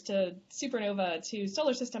stars to supernova to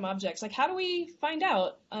solar system objects? Like, how do we find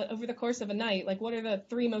out over the course of a night, like, what are the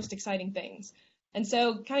 3 most exciting things? And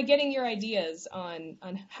so kind of getting your ideas on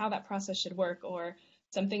how that process should work, or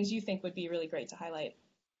some things you think would be really great to highlight.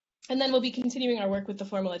 And then we'll be continuing our work with the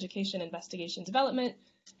formal education, investigation, development,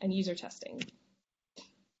 and user testing.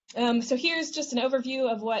 So here's just an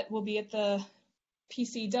overview of what will be at the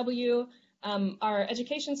PCW. Our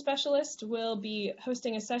education specialist will be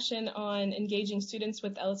hosting a session on engaging students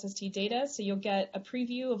with LSST data. So you'll get a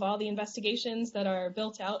preview of all the investigations that are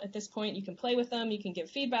built out at this point. You can play with them, you can give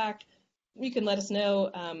feedback, you can let us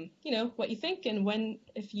know, what you think, and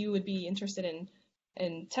if you would be interested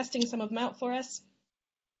in testing some of them out for us.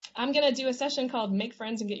 I'm going to do a session called Make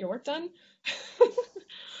Friends and Get Your Work Done,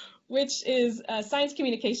 which is science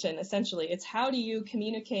communication, essentially. It's how do you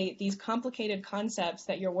communicate these complicated concepts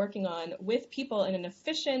that you're working on with people in an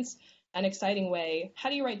efficient and exciting way. How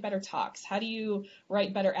do you write better talks? How do you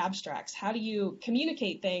write better abstracts? How do you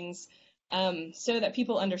communicate things so that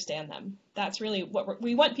people understand them? That's really what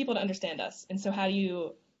we want, people to understand us. And so how do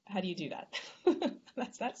you do that?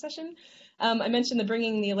 That's that session. I mentioned the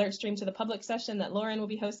bringing the alert stream to the public session that Lauren will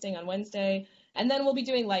be hosting on Wednesday. And then we'll be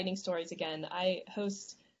doing lightning stories again. I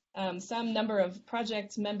host some number of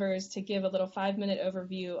project members to give a little 5-minute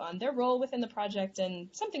overview on their role within the project and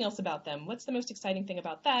something else about them. What's the most exciting thing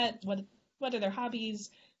about that? What are their hobbies?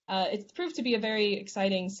 It's proved to be a very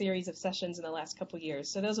exciting series of sessions in the last couple years.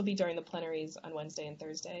 So those will be during the plenaries on Wednesday and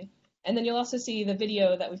Thursday. And then you'll also see the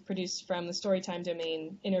video that we've produced from the Storytime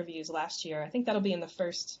domain interviews last year. I think that'll be in the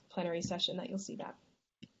first plenary session that you'll see that.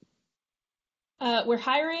 We're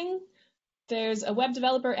hiring. There's a web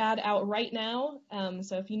developer ad out right now.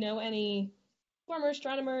 So if you know any former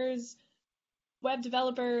astronomers, web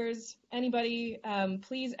developers, anybody,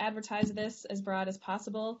 please advertise this as broad as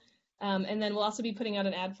possible. And then we'll also be putting out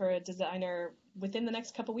an ad for a designer within the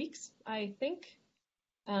next couple weeks, I think.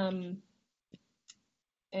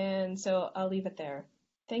 And so I'll leave it there.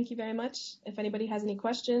 Thank you very much. If anybody has any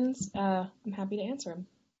questions, I'm happy to answer them.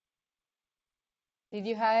 Did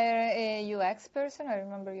you hire a UX person? I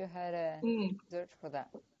remember you had a search for that.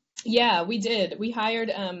 Yeah, we did. We hired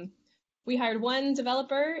one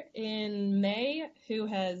developer in May who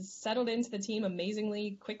has settled into the team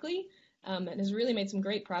amazingly quickly and has really made some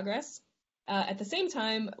great progress. At the same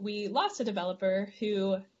time, we lost a developer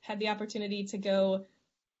who had the opportunity to go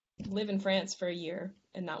live in France for a year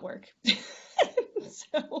and not work.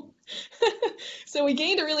 So we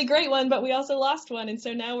gained a really great one, but we also lost one. And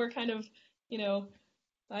so now we're kind of,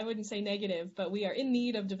 I wouldn't say negative, but we are in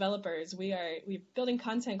need of developers. We're building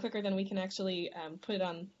content quicker than we can actually put it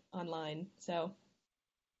online. So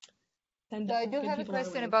I do have a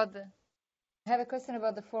question about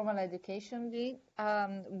the formal education bit.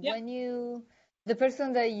 When the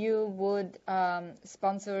person that you would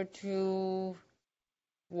sponsor to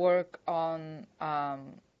work on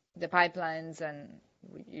the pipelines, and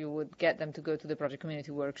you would get them to go to the project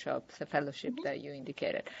community workshop, the fellowship that you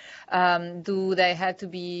indicated, do they have to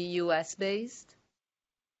be US based?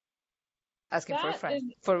 Asking for a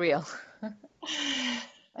friend, for real.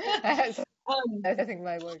 I think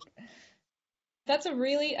my work. That's a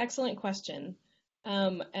really excellent question.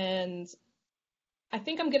 And I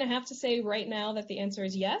think I'm going to have to say right now that the answer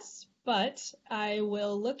is yes, but I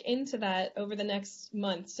will look into that over the next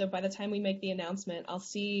month. So by the time we make the announcement, I'll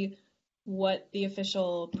see what the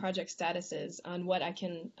official project status is on what I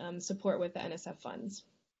can support with the NSF funds.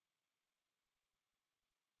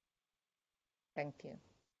 Thank you.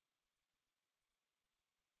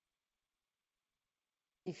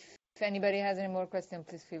 If anybody has any more questions,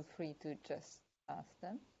 please feel free to just ask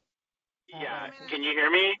them. Yeah, can you hear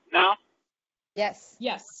me now? Yes.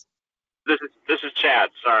 Yes. This is Chad.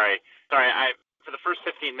 Sorry. For the first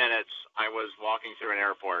 15 minutes I was walking through an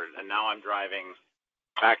airport, and now I'm driving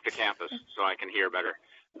back to campus so I can hear better.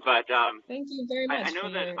 But thank you very much. I know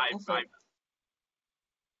for that your effort.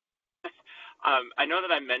 I know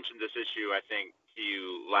that I mentioned this issue, I think, to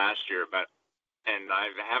you last year, and I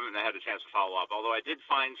haven't had a chance to follow up. Although I did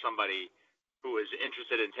find somebody who is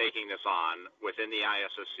interested in taking this on within the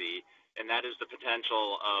ISSC, and that is the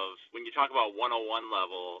potential of, when you talk about 101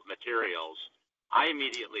 level materials, I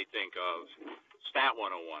immediately think of Stat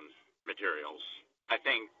 101 materials. I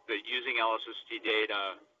think that using LSST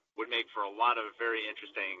data would make for a lot of very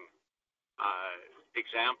interesting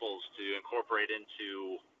examples to incorporate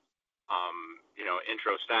into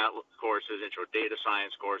intro stat courses, intro data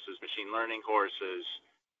science courses, machine learning courses.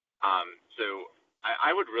 So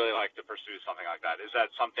I would really like to pursue something like that. Is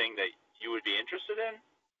that something that you would be interested in?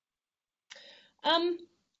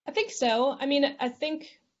 I think so. I mean, I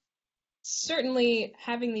think certainly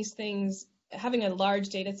having these things, having a large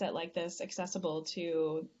data set like this accessible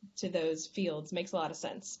to those fields makes a lot of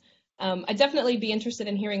sense. I'd definitely be interested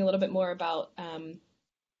in hearing a little bit more about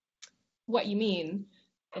what you mean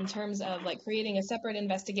in terms of like creating a separate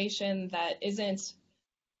investigation that isn't,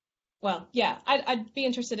 well, yeah, I'd be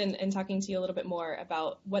interested in talking to you a little bit more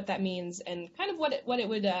about what that means and kind of what it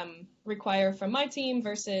would require from my team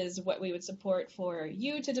versus what we would support for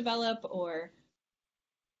you to develop or.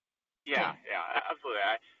 Yeah, absolutely.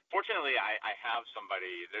 Fortunately, I have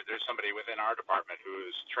somebody, there's somebody within our department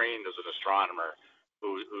who's trained as an astronomer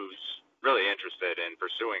who's really interested in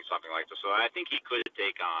pursuing something like this. So I think he could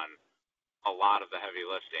take on a lot of the heavy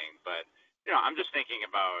lifting. But, I'm just thinking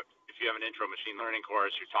about if you have an intro machine learning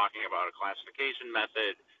course, you're talking about a classification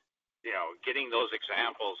method, getting those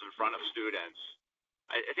examples in front of students.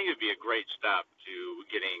 I think it would be a great step to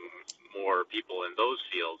getting more people in those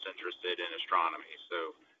fields interested in astronomy.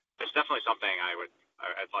 So it's definitely something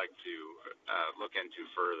I'd like to look into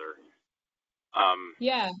further.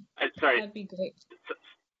 Yeah, sorry, that'd be great.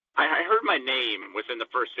 I heard my name within the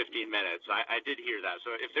first 15 minutes. I did hear that.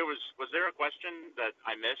 So if was there a question that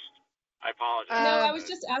I missed? I apologize. No, I was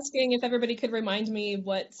just asking if everybody could remind me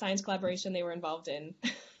what science collaboration they were involved in.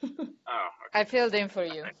 Oh, okay. I filled in for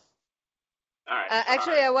you. All right.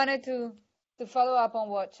 Actually, I wanted to follow up on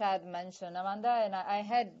what Chad mentioned, Amanda, and I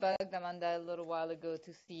had bugged Amanda a little while ago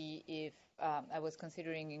to see if I was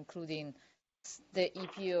considering including the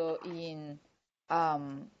EPO in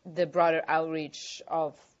the broader outreach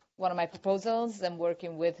of one of my proposals and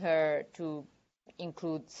working with her to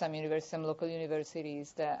include some local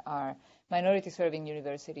universities that are minority-serving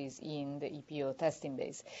universities in the EPO testing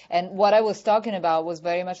base. And what I was talking about was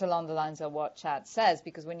very much along the lines of what Chad says,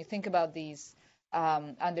 because when you think about these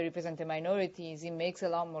underrepresented minorities, it makes a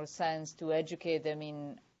lot more sense to educate them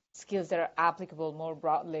in skills that are applicable more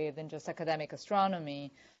broadly than just academic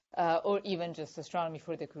astronomy, or even just astronomy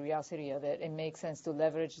for the curiosity of it. It makes sense to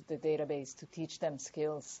leverage the database to teach them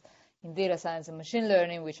skills in data science and machine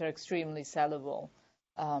learning, which are extremely sellable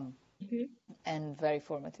and very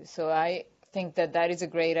formative. So I think that is a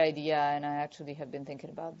great idea, and I actually have been thinking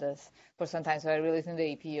about this for some time. So I really think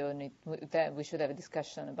the EPO that we should have a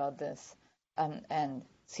discussion about this and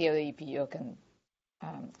see how the EPO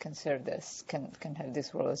can serve this, can have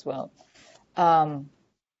this role as well.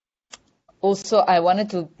 Also, I wanted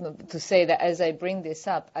to say that as I bring this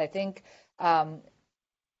up, I think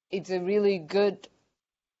it's a really good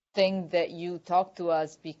thing that you talk to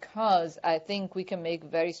us, because I think we can make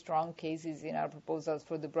very strong cases in our proposals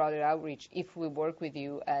for the broader outreach if we work with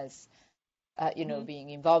you as, being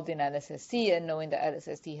involved in LSST and knowing that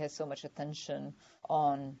LSST has so much attention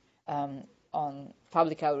on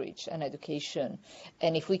public outreach and education.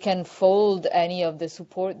 And if we can fold any of the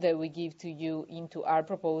support that we give to you into our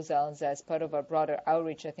proposals as part of our broader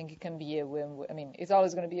outreach, I think it can be a win-win. I mean, it's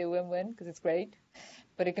always going to be a win-win because it's great,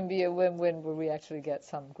 but it can be a win-win where we actually get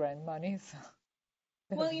some grant money. So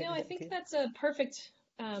well, I think that's a perfect,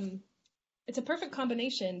 it's a perfect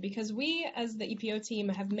combination, because we as the EPO team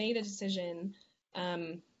have made a decision,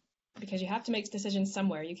 because you have to make decisions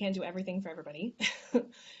somewhere. You can't do everything for everybody.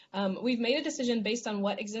 We've made a decision based on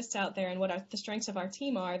what exists out there and what the strengths of our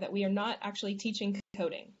team are, that we are not actually teaching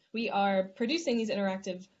coding. we are producing these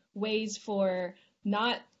interactive ways for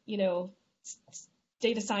not,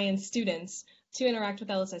 data science students to interact with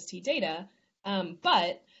LSST data,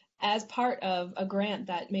 but as part of a grant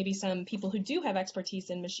that maybe some people who do have expertise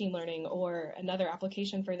in machine learning or another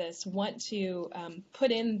application for this want to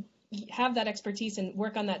have that expertise and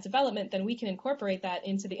work on that development, then we can incorporate that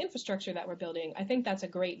into the infrastructure that we're building. I think that's a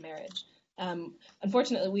great marriage.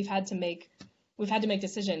 Unfortunately, we've had to make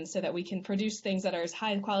decisions so that we can produce things that are as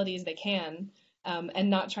high quality as they can, and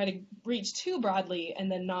not try to reach too broadly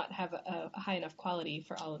and then not have a high enough quality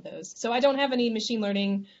for all of those. So I don't have any machine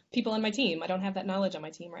learning people on my team. I don't have that knowledge on my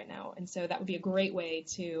team right now. And so that would be a great way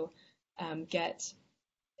to get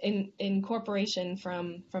incorporation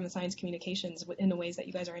from the science communications in the ways that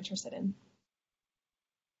you guys are interested in.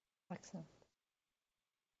 Excellent.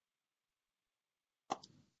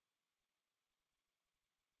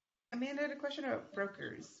 Amanda, I had a question about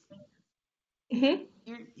brokers. Mm-hmm.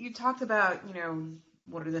 You talked about,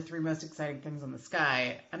 what are the three most exciting things on the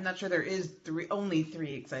sky. I'm not sure there is only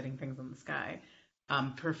three exciting things on the sky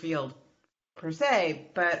per field per se,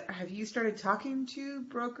 but have you started talking to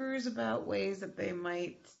brokers about ways that they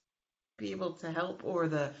might be able to help, or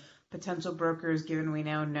the potential brokers, given we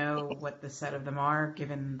now know what the set of them are,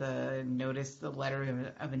 given the notice, the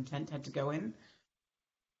letter of intent had to go in?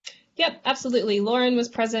 Yep, absolutely. Lauren was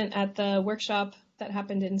present at the workshop that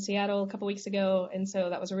happened in Seattle a couple weeks ago, and so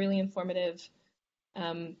that was a really informative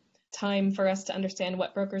time for us to understand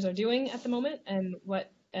what brokers are doing at the moment, and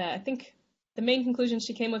what I think the main conclusion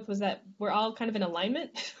she came with was that we're all kind of in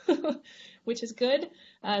alignment, which is good.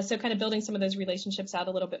 So kind of building some of those relationships out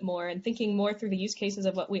a little bit more and thinking more through the use cases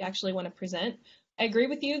of what we actually want to present. I agree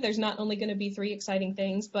with you. There's not only going to be three exciting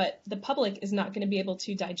things, but the public is not going to be able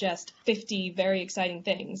to digest 50 very exciting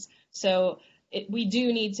things. So we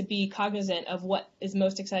do need to be cognizant of what is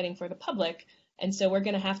most exciting for the public. And so we're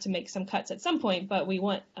going to have to make some cuts at some point, but we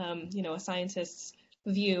want, a scientist's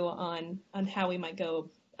view on how we might go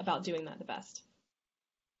about doing that the best.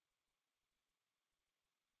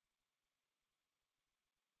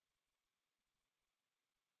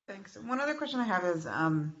 Thanks. One other question I have is,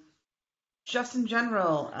 just in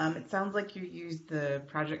general, it sounds like you used the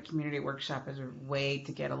project community workshop as a way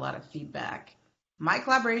to get a lot of feedback. My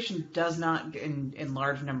collaboration does not, in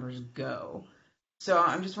large numbers, go. So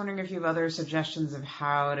I'm just wondering if you have other suggestions of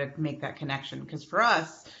how to make that connection. Because for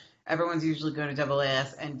us, everyone's usually going to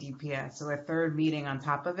AAS and DPS. So a third meeting on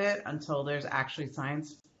top of it until there's actually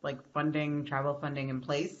science, like funding, travel funding in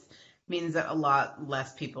place, means that a lot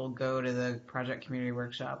less people go to the project community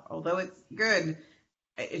workshop. Although it's good,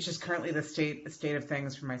 it's just currently the state of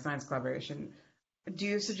things for my science collaboration. Do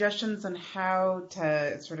you have suggestions on how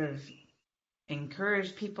to sort of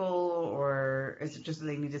encourage people, or is it just that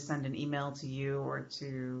they need to send an email to you or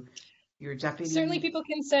to your deputy? Certainly people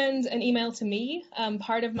can send an email to me.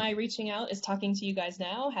 Part of my reaching out is talking to you guys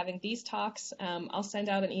now, having these talks. I'll send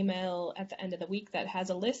out an email at the end of the week that has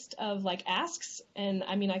a list of asks. And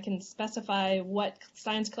I can specify what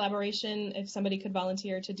science collaboration, if somebody could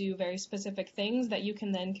volunteer to do very specific things that you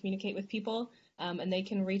can then communicate with people, and they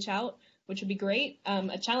can reach out, which would be great.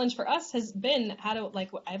 A challenge for us has been I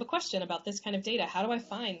have a question about this kind of data. How do I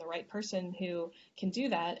find the right person who can do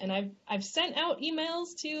that? And I've sent out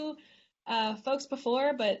emails to folks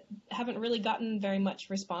before, but haven't really gotten very much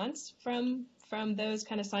response from those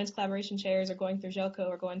kind of science collaboration chairs, or going through GELCO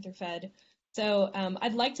or going through FED. So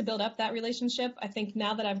I'd like to build up that relationship. I think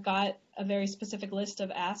now that I've got a very specific list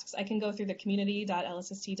of asks, I can go through the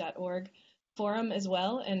community.lsst.org forum as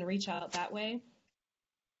well and reach out that way.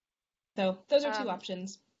 So those are two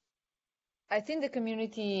options. I think the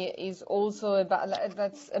community is also about,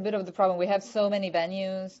 that's a bit of the problem. We have so many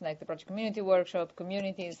venues, like the project community workshop,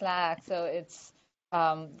 community, Slack, so it's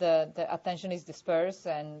the attention is dispersed,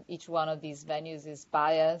 and each one of these venues is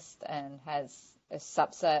biased and has a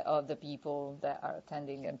subset of the people that are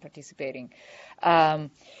attending and participating.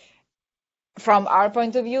 From our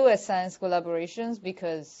point of view as science collaborations,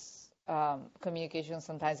 because communication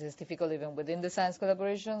sometimes is difficult even within the science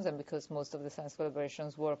collaborations, and because most of the science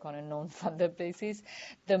collaborations work on a non-funded basis,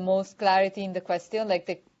 the most clarity in the question,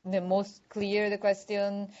 the most clear the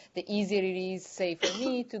question, the easier it is, say, for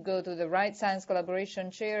me to go to the right science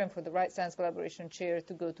collaboration chair, and for the right science collaboration chair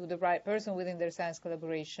to go to the right person within their science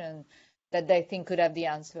collaboration that they think could have the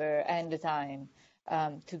answer and the time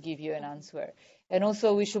to give you an answer. And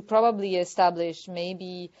also we should probably establish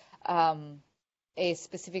maybe a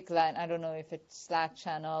specific line, I don't know if it's Slack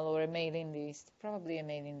channel or a mailing list, probably a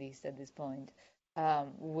mailing list at this point,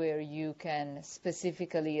 where you can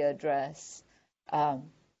specifically address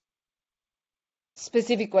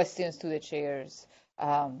specific questions to the chairs.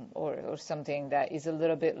 or something that is a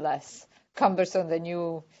little bit less cumbersome than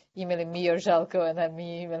you emailing me or Željko and then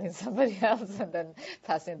me emailing somebody else and then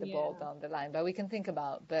passing the ball down the line. But we can think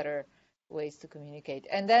about better ways to communicate.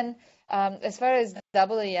 And then as far as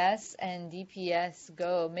AAS and DPS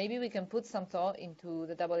go, maybe we can put some thought into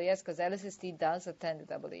the AAS, because LSST does attend the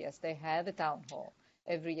AAS. They have a town hall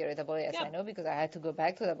every year at AAS. I know because I had to go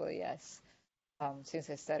back to AAS since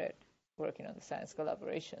I started working on the science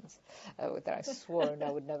collaborations that I swore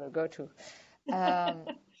I would never go to.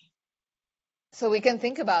 So we can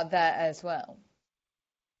think about that as well.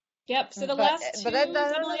 Yep. So the last two that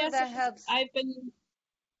AAS helps.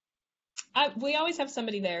 we always have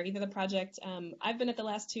somebody there, either the project. I've been at the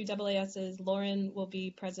last two AASs. Lauren will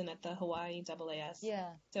be present at the Hawaii AAS. Yeah.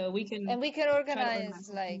 So we can organize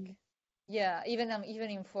even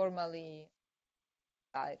informally,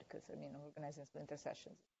 because organizing splinter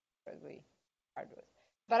sessions is really hard with.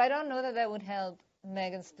 But I don't know that would help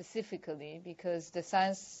Megan specifically, because the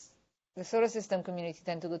solar system community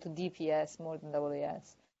tend to go to DPS more than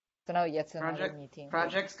AAS. So now yet another meeting.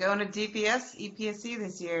 Project's going to DPS, EPSC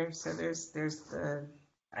this year. So there's the,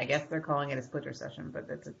 I guess they're calling it a splitter session, but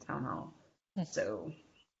it's a town hall. So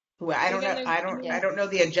I don't know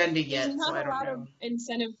the agenda yet. There's not so I a don't lot know. of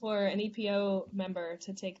incentive for an EPO member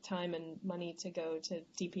to take time and money to go to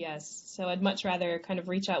DPS. So I'd much rather kind of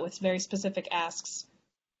reach out with very specific asks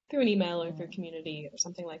through an email or through community or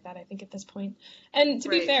something like that, I think, at this point. And to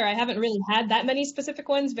be fair, I haven't really had that many specific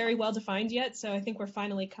ones very well defined yet, so I think we're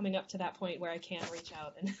finally coming up to that point where I can reach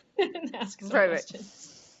out and ask some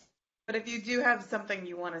questions. But if you do have something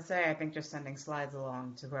you want to say, I think just sending slides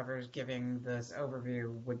along to whoever's giving this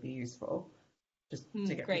overview would be useful, just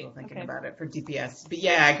to get people thinking about it for DPS. But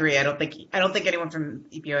yeah, I agree. I don't think anyone from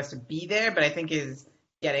EPO has to be there, but I think is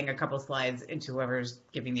getting a couple slides into whoever's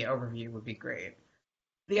giving the overview would be great.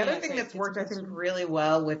 The other thing that's worked, I think, really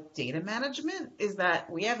well with data management is that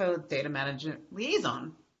we have a data management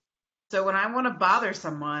liaison. So when I want to bother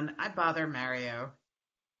someone, I bother Mario,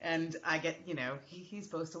 and I get, he's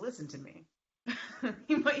supposed to listen to me. I'm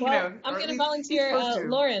going to volunteer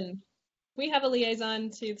Lauren. We have a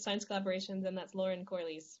liaison to science collaborations, and that's Lauren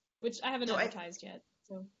Corley's, which I haven't advertised yet.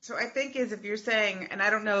 So I think if you're saying, and I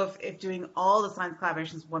don't know if doing all the science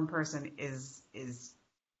collaborations one person is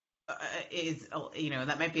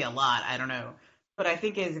that might be a lot, I don't know, but I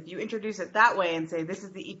think if you introduce it that way and say this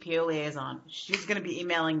is the EPO liaison, she's going to be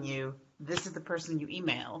emailing you, this is the person you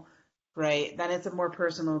email, right? Then it's a more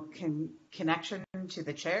personal connection to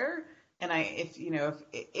the chair. And if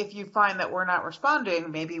you find that we're not responding,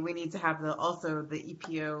 maybe we need to have also the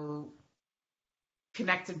EPO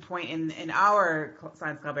connected point in our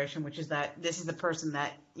science collaboration, which is that this is the person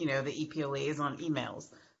that the EPO liaison emails.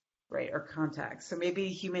 Right, or contacts. So maybe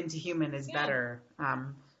human to human is better. I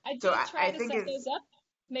did try to set those up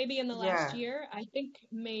maybe in the last year. I think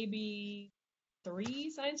maybe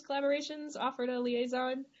 3 science collaborations offered a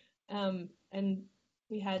liaison, and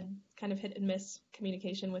we had kind of hit and miss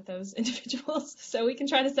communication with those individuals. So we can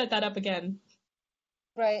try to set that up again.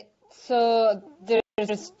 Right. So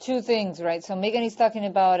there's 2 things, right? So Megan is talking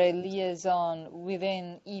about a liaison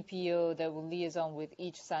within EPO that will liaison with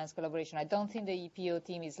each science collaboration. I don't think the EPO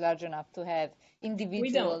team is large enough to have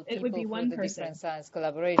individual people would be for one the person. Different science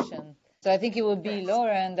collaboration. So I think it would be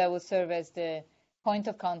Lauren that would serve as the point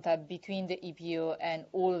of contact between the EPO and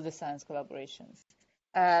all of the science collaborations.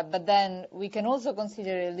 But then we can also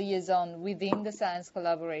consider a liaison within the science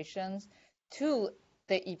collaborations to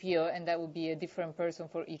the EPO, and that would be a different person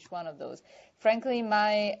for each one of those. Frankly,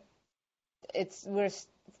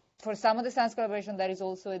 for some of the science collaboration, that is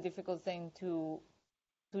also a difficult thing to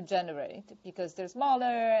generate because they're smaller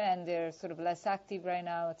and they're sort of less active right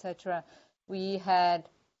now, etc.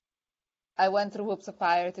 I went through Hoops of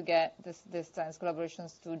Fire to get this science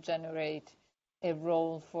collaborations to generate a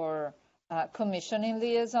role for commissioning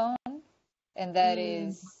liaison, and that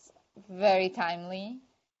is very timely.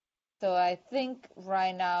 So I think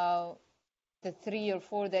right now the 3 or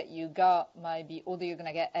 4 that you got might be all that you're going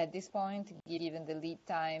to get at this point, given the lead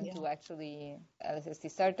time to actually LSST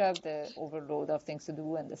startup, the overload of things to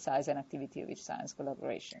do, and the size and activity of each science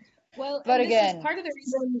collaboration. Well, but again,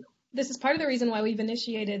 this is part of the reason why we've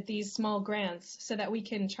initiated these small grants, so that we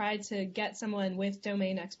can try to get someone with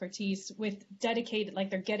domain expertise, with dedicated, like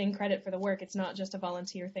they're getting credit for the work. It's not just a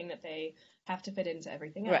volunteer thing that they have to fit into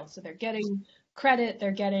everything else. Right. So they're getting credit,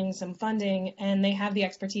 they're getting some funding, and they have the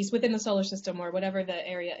expertise within the solar system or whatever the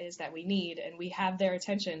area is that we need, and we have their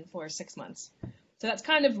attention for 6 months. So that's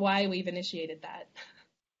kind of why we've initiated that.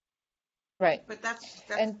 Right. But that's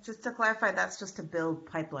just to clarify, that's just to build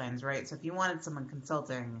pipelines, right? So if you wanted someone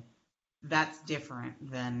consulting, that's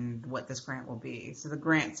different than what this grant will be. So the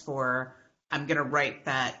grant's for, I'm going to write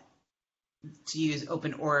that to use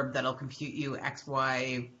OpenOrb that'll compute you X,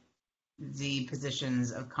 Y, Z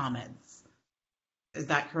positions of comets. Is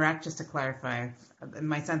that correct? Just to clarify, in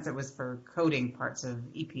my sense, it was for coding parts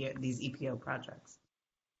of these EPO projects.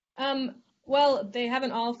 Well, they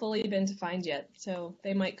haven't all fully been defined yet, so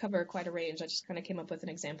they might cover quite a range. I just kind of came up with an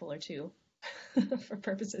example or two for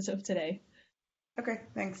purposes of today. Okay,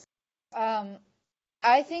 thanks.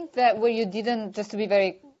 I think that where you didn't, just to be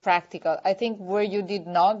very practical, I think where you did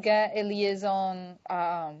not get a liaison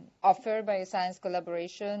offered by a science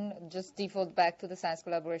collaboration, just default back to the science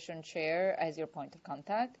collaboration chair as your point of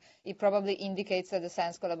contact. It probably indicates that the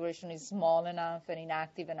science collaboration is small enough and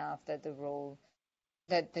inactive enough that the role,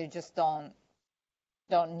 that they just don't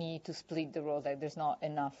need to split the role, like there's not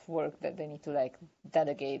enough work that they need to like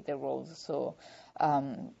delegate the roles so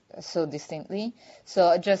distinctly.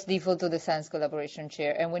 So just default to the science collaboration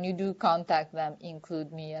chair, and when you do contact them,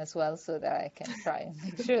 include me as well, so that I can try and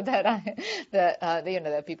make sure that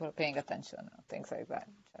that people are paying attention, things like that,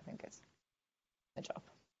 which I think is a job.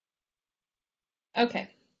 Okay,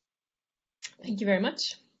 thank you very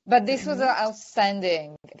much. But this was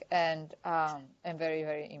outstanding and very,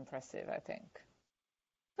 very impressive, I think.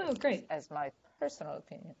 Oh, great. As my personal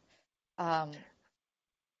opinion.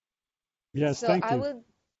 Yes, so thank you.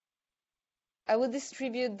 I will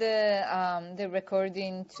distribute the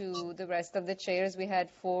recording to the rest of the chairs. We had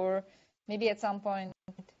 4, maybe at some point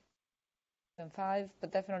 5,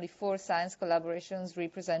 but definitely 4 science collaborations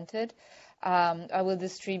represented. I will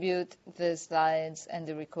distribute the slides and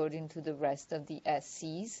the recording to the rest of the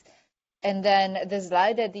SCs. And then the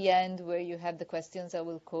slide at the end where you have the questions, I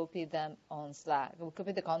will copy them on Slack. I will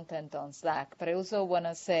copy the content on Slack. But I also want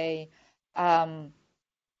to say,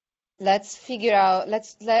 let's figure out,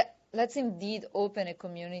 let's indeed open a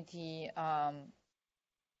community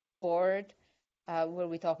board where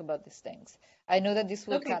we talk about these things. I know that this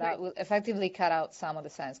will will effectively cut out some of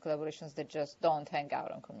the science collaborations that just don't hang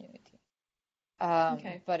out on community.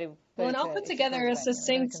 Okay. And I'll put together a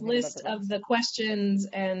succinct list of the questions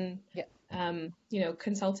and,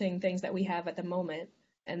 consulting things that we have at the moment,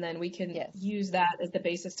 and then we can use that as the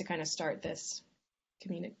basis to kind of start this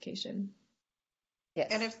communication. Yes.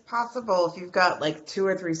 And if possible, if you've got like 2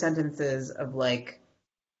 or 3 sentences of like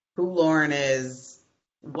who Lauren is,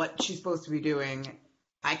 what she's supposed to be doing,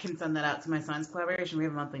 I can send that out to my science collaboration. We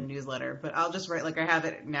have a monthly newsletter, but I'll just write, like I have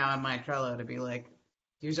it now in my Trello to be like,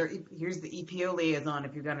 here's the EPO liaison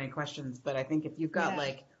if you've got any questions. But I think if you've got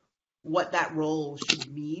like what that role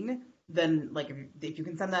should mean, then like if you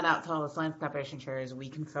can send that out to all the science collaboration chairs, we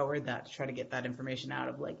can forward that to try to get that information out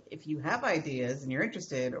of like, if you have ideas and you're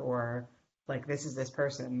interested, or like this is this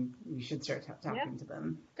person, you should start talking to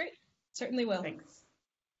them. Great. Certainly will. Thanks.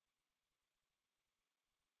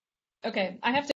 Okay, I have to